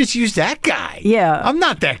 why didn't you just use that guy? Yeah, I'm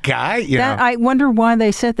not that guy. I wonder why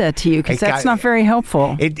they said that to you, because that's not very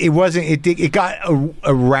helpful. It wasn't. It got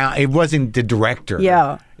around. It wasn't the director.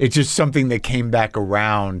 Yeah, it's just something that came back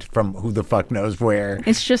around from who the fuck knows where.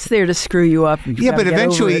 It's just there to screw you up. Yeah, but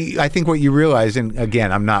eventually, I think what you realize, and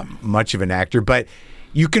again, I'm not much of an actor, but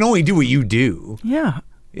you can only do what you do. Yeah.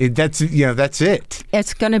 That's it.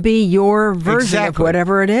 It's going to be your version of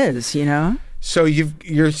whatever it is, So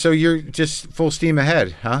you're just full steam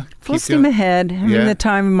ahead, huh? Full steam ahead. I'm in the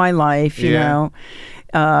time of my life, you know.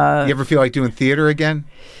 You ever feel like doing theater again?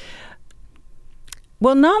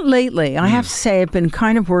 Well, not lately. I have to say I've been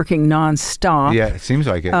kind of working nonstop. Yeah, it seems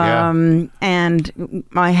like it. And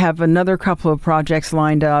I have another couple of projects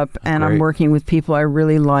lined up, and I'm working with people I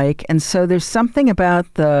really like. And so there's something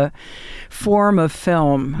about the form of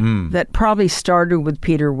film that probably started with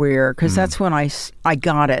Peter Weir, because that's when I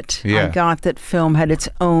got it. Yeah. I got that film had its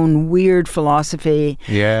own weird philosophy.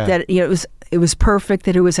 Yeah. That it was perfect,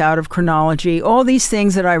 that it was out of chronology. All these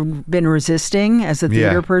things that I've been resisting as a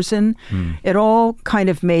theater person, it all kind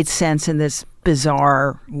of made sense in this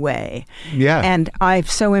bizarre way. Yeah. And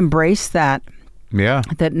I've so embraced that. Yeah.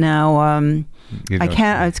 That now I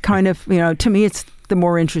can't, it's kind of, to me, it's the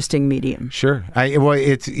more interesting medium. Sure.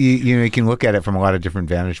 It's, you can look at it from a lot of different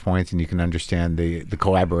vantage points, and you can understand the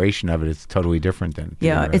collaboration of it. It's totally different than.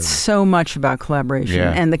 Yeah. It's so much about collaboration.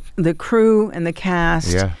 Yeah. And the crew and the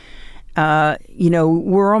cast. Yeah.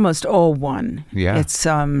 We're almost all one. Yeah. It's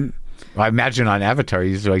I imagine on Avatar,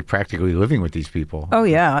 he's like practically living with these people. Oh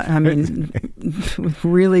yeah, I mean,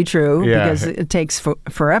 really true. Yeah. Because it takes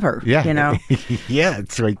forever. Yeah. Yeah,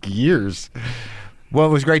 it's like years. Well,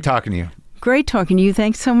 it was great talking to you. Great talking to you.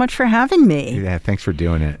 Thanks so much for having me. Yeah, thanks for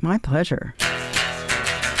doing it. My pleasure.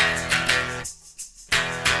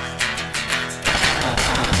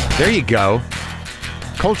 There you go.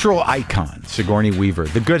 Cultural icon, Sigourney Weaver.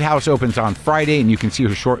 The Good House opens on Friday, and you can see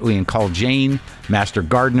her shortly in Call Jane, Master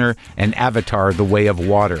Gardener, and Avatar, The Way of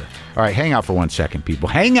Water. All right, hang out for 1 second, people.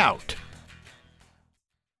 Hang out!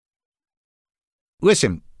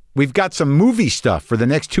 Listen, we've got some movie stuff for the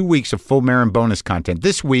next 2 weeks of Full Marin bonus content.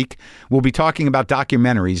 This week, we'll be talking about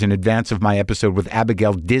documentaries in advance of my episode with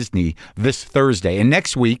Abigail Disney this Thursday. And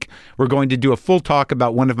next week, we're going to do a full talk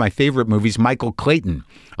about one of my favorite movies, Michael Clayton.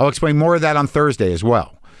 I'll explain more of that on Thursday as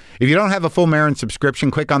well. If you don't have a Full Marin subscription,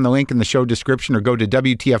 click on the link in the show description or go to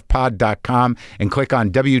WTFpod.com and click on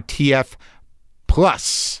WTF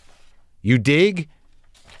Plus. You dig?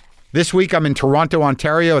 This week, I'm in Toronto,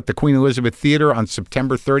 Ontario at the Queen Elizabeth Theatre on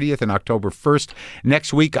September 30th and October 1st.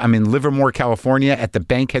 Next week, I'm in Livermore, California at the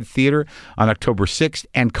Bankhead Theatre on October 6th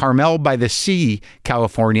and Carmel by the Sea,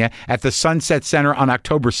 California at the Sunset Center on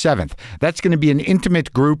October 7th. That's going to be an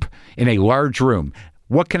intimate group in a large room.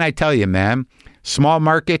 What can I tell you, man? Small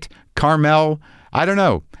market, Carmel, I don't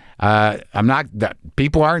know.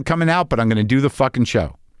 People aren't coming out, but I'm going to do the fucking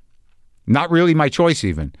show. Not really my choice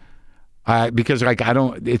even. Because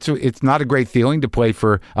it's not a great feeling to play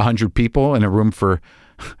for 100 people in a room for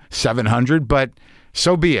 700, but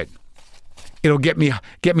so be it. It'll get me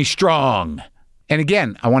strong. And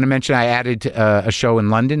again, I want to mention I added a show in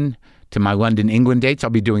London to my London, England dates. I'll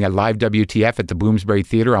be doing a live WTF at the Bloomsbury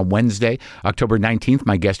Theatre on Wednesday, October 19th.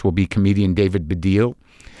 My guest will be comedian David Baddiel.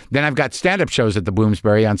 Then I've got stand-up shows at the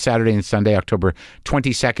Bloomsbury on Saturday and Sunday, October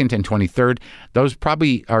 22nd and 23rd. Those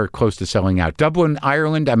probably are close to selling out. Dublin,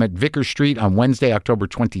 Ireland, I'm at Vicar Street on Wednesday, October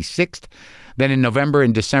 26th. Then in November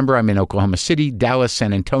and December, I'm in Oklahoma City, Dallas,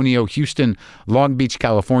 San Antonio, Houston, Long Beach,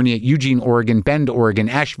 California, Eugene, Oregon, Bend, Oregon,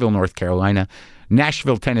 Asheville, North Carolina,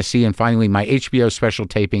 Nashville, Tennessee, and finally my HBO special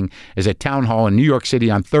taping is at Town Hall in New York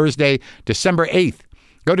City on Thursday, December 8th.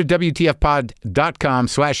 Go to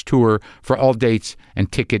WTFpod.com/tour for all dates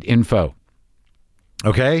and ticket info.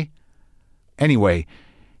 Okay? Anyway,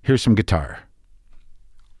 here's some guitar.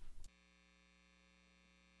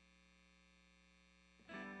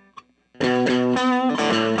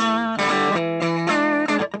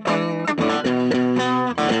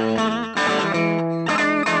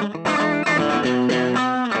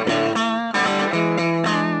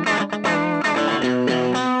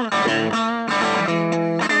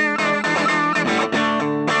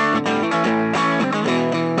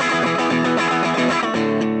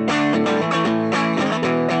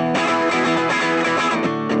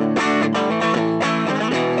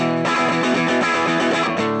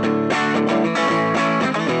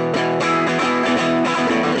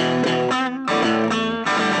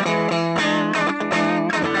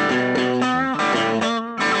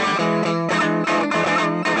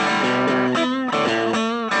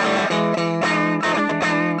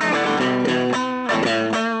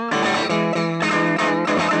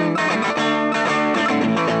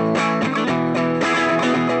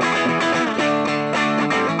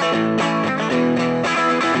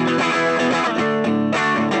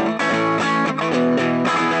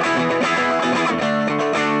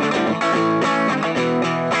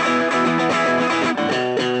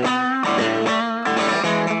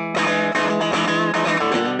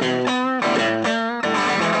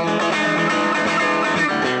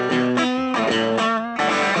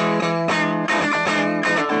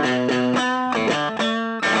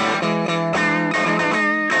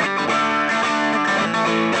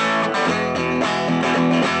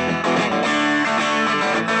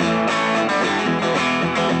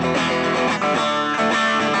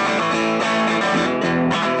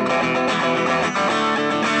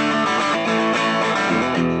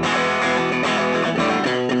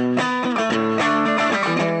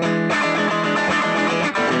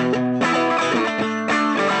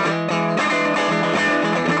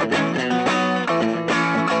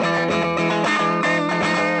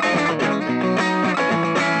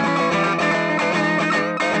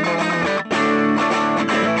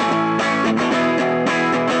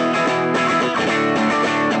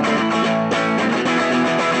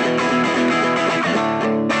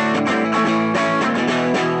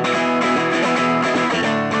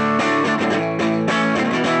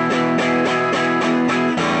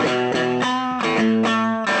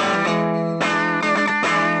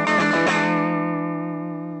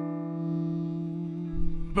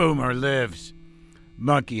 Boomer lives.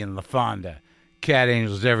 Monkey and LaFonda. Cat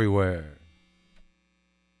angels everywhere.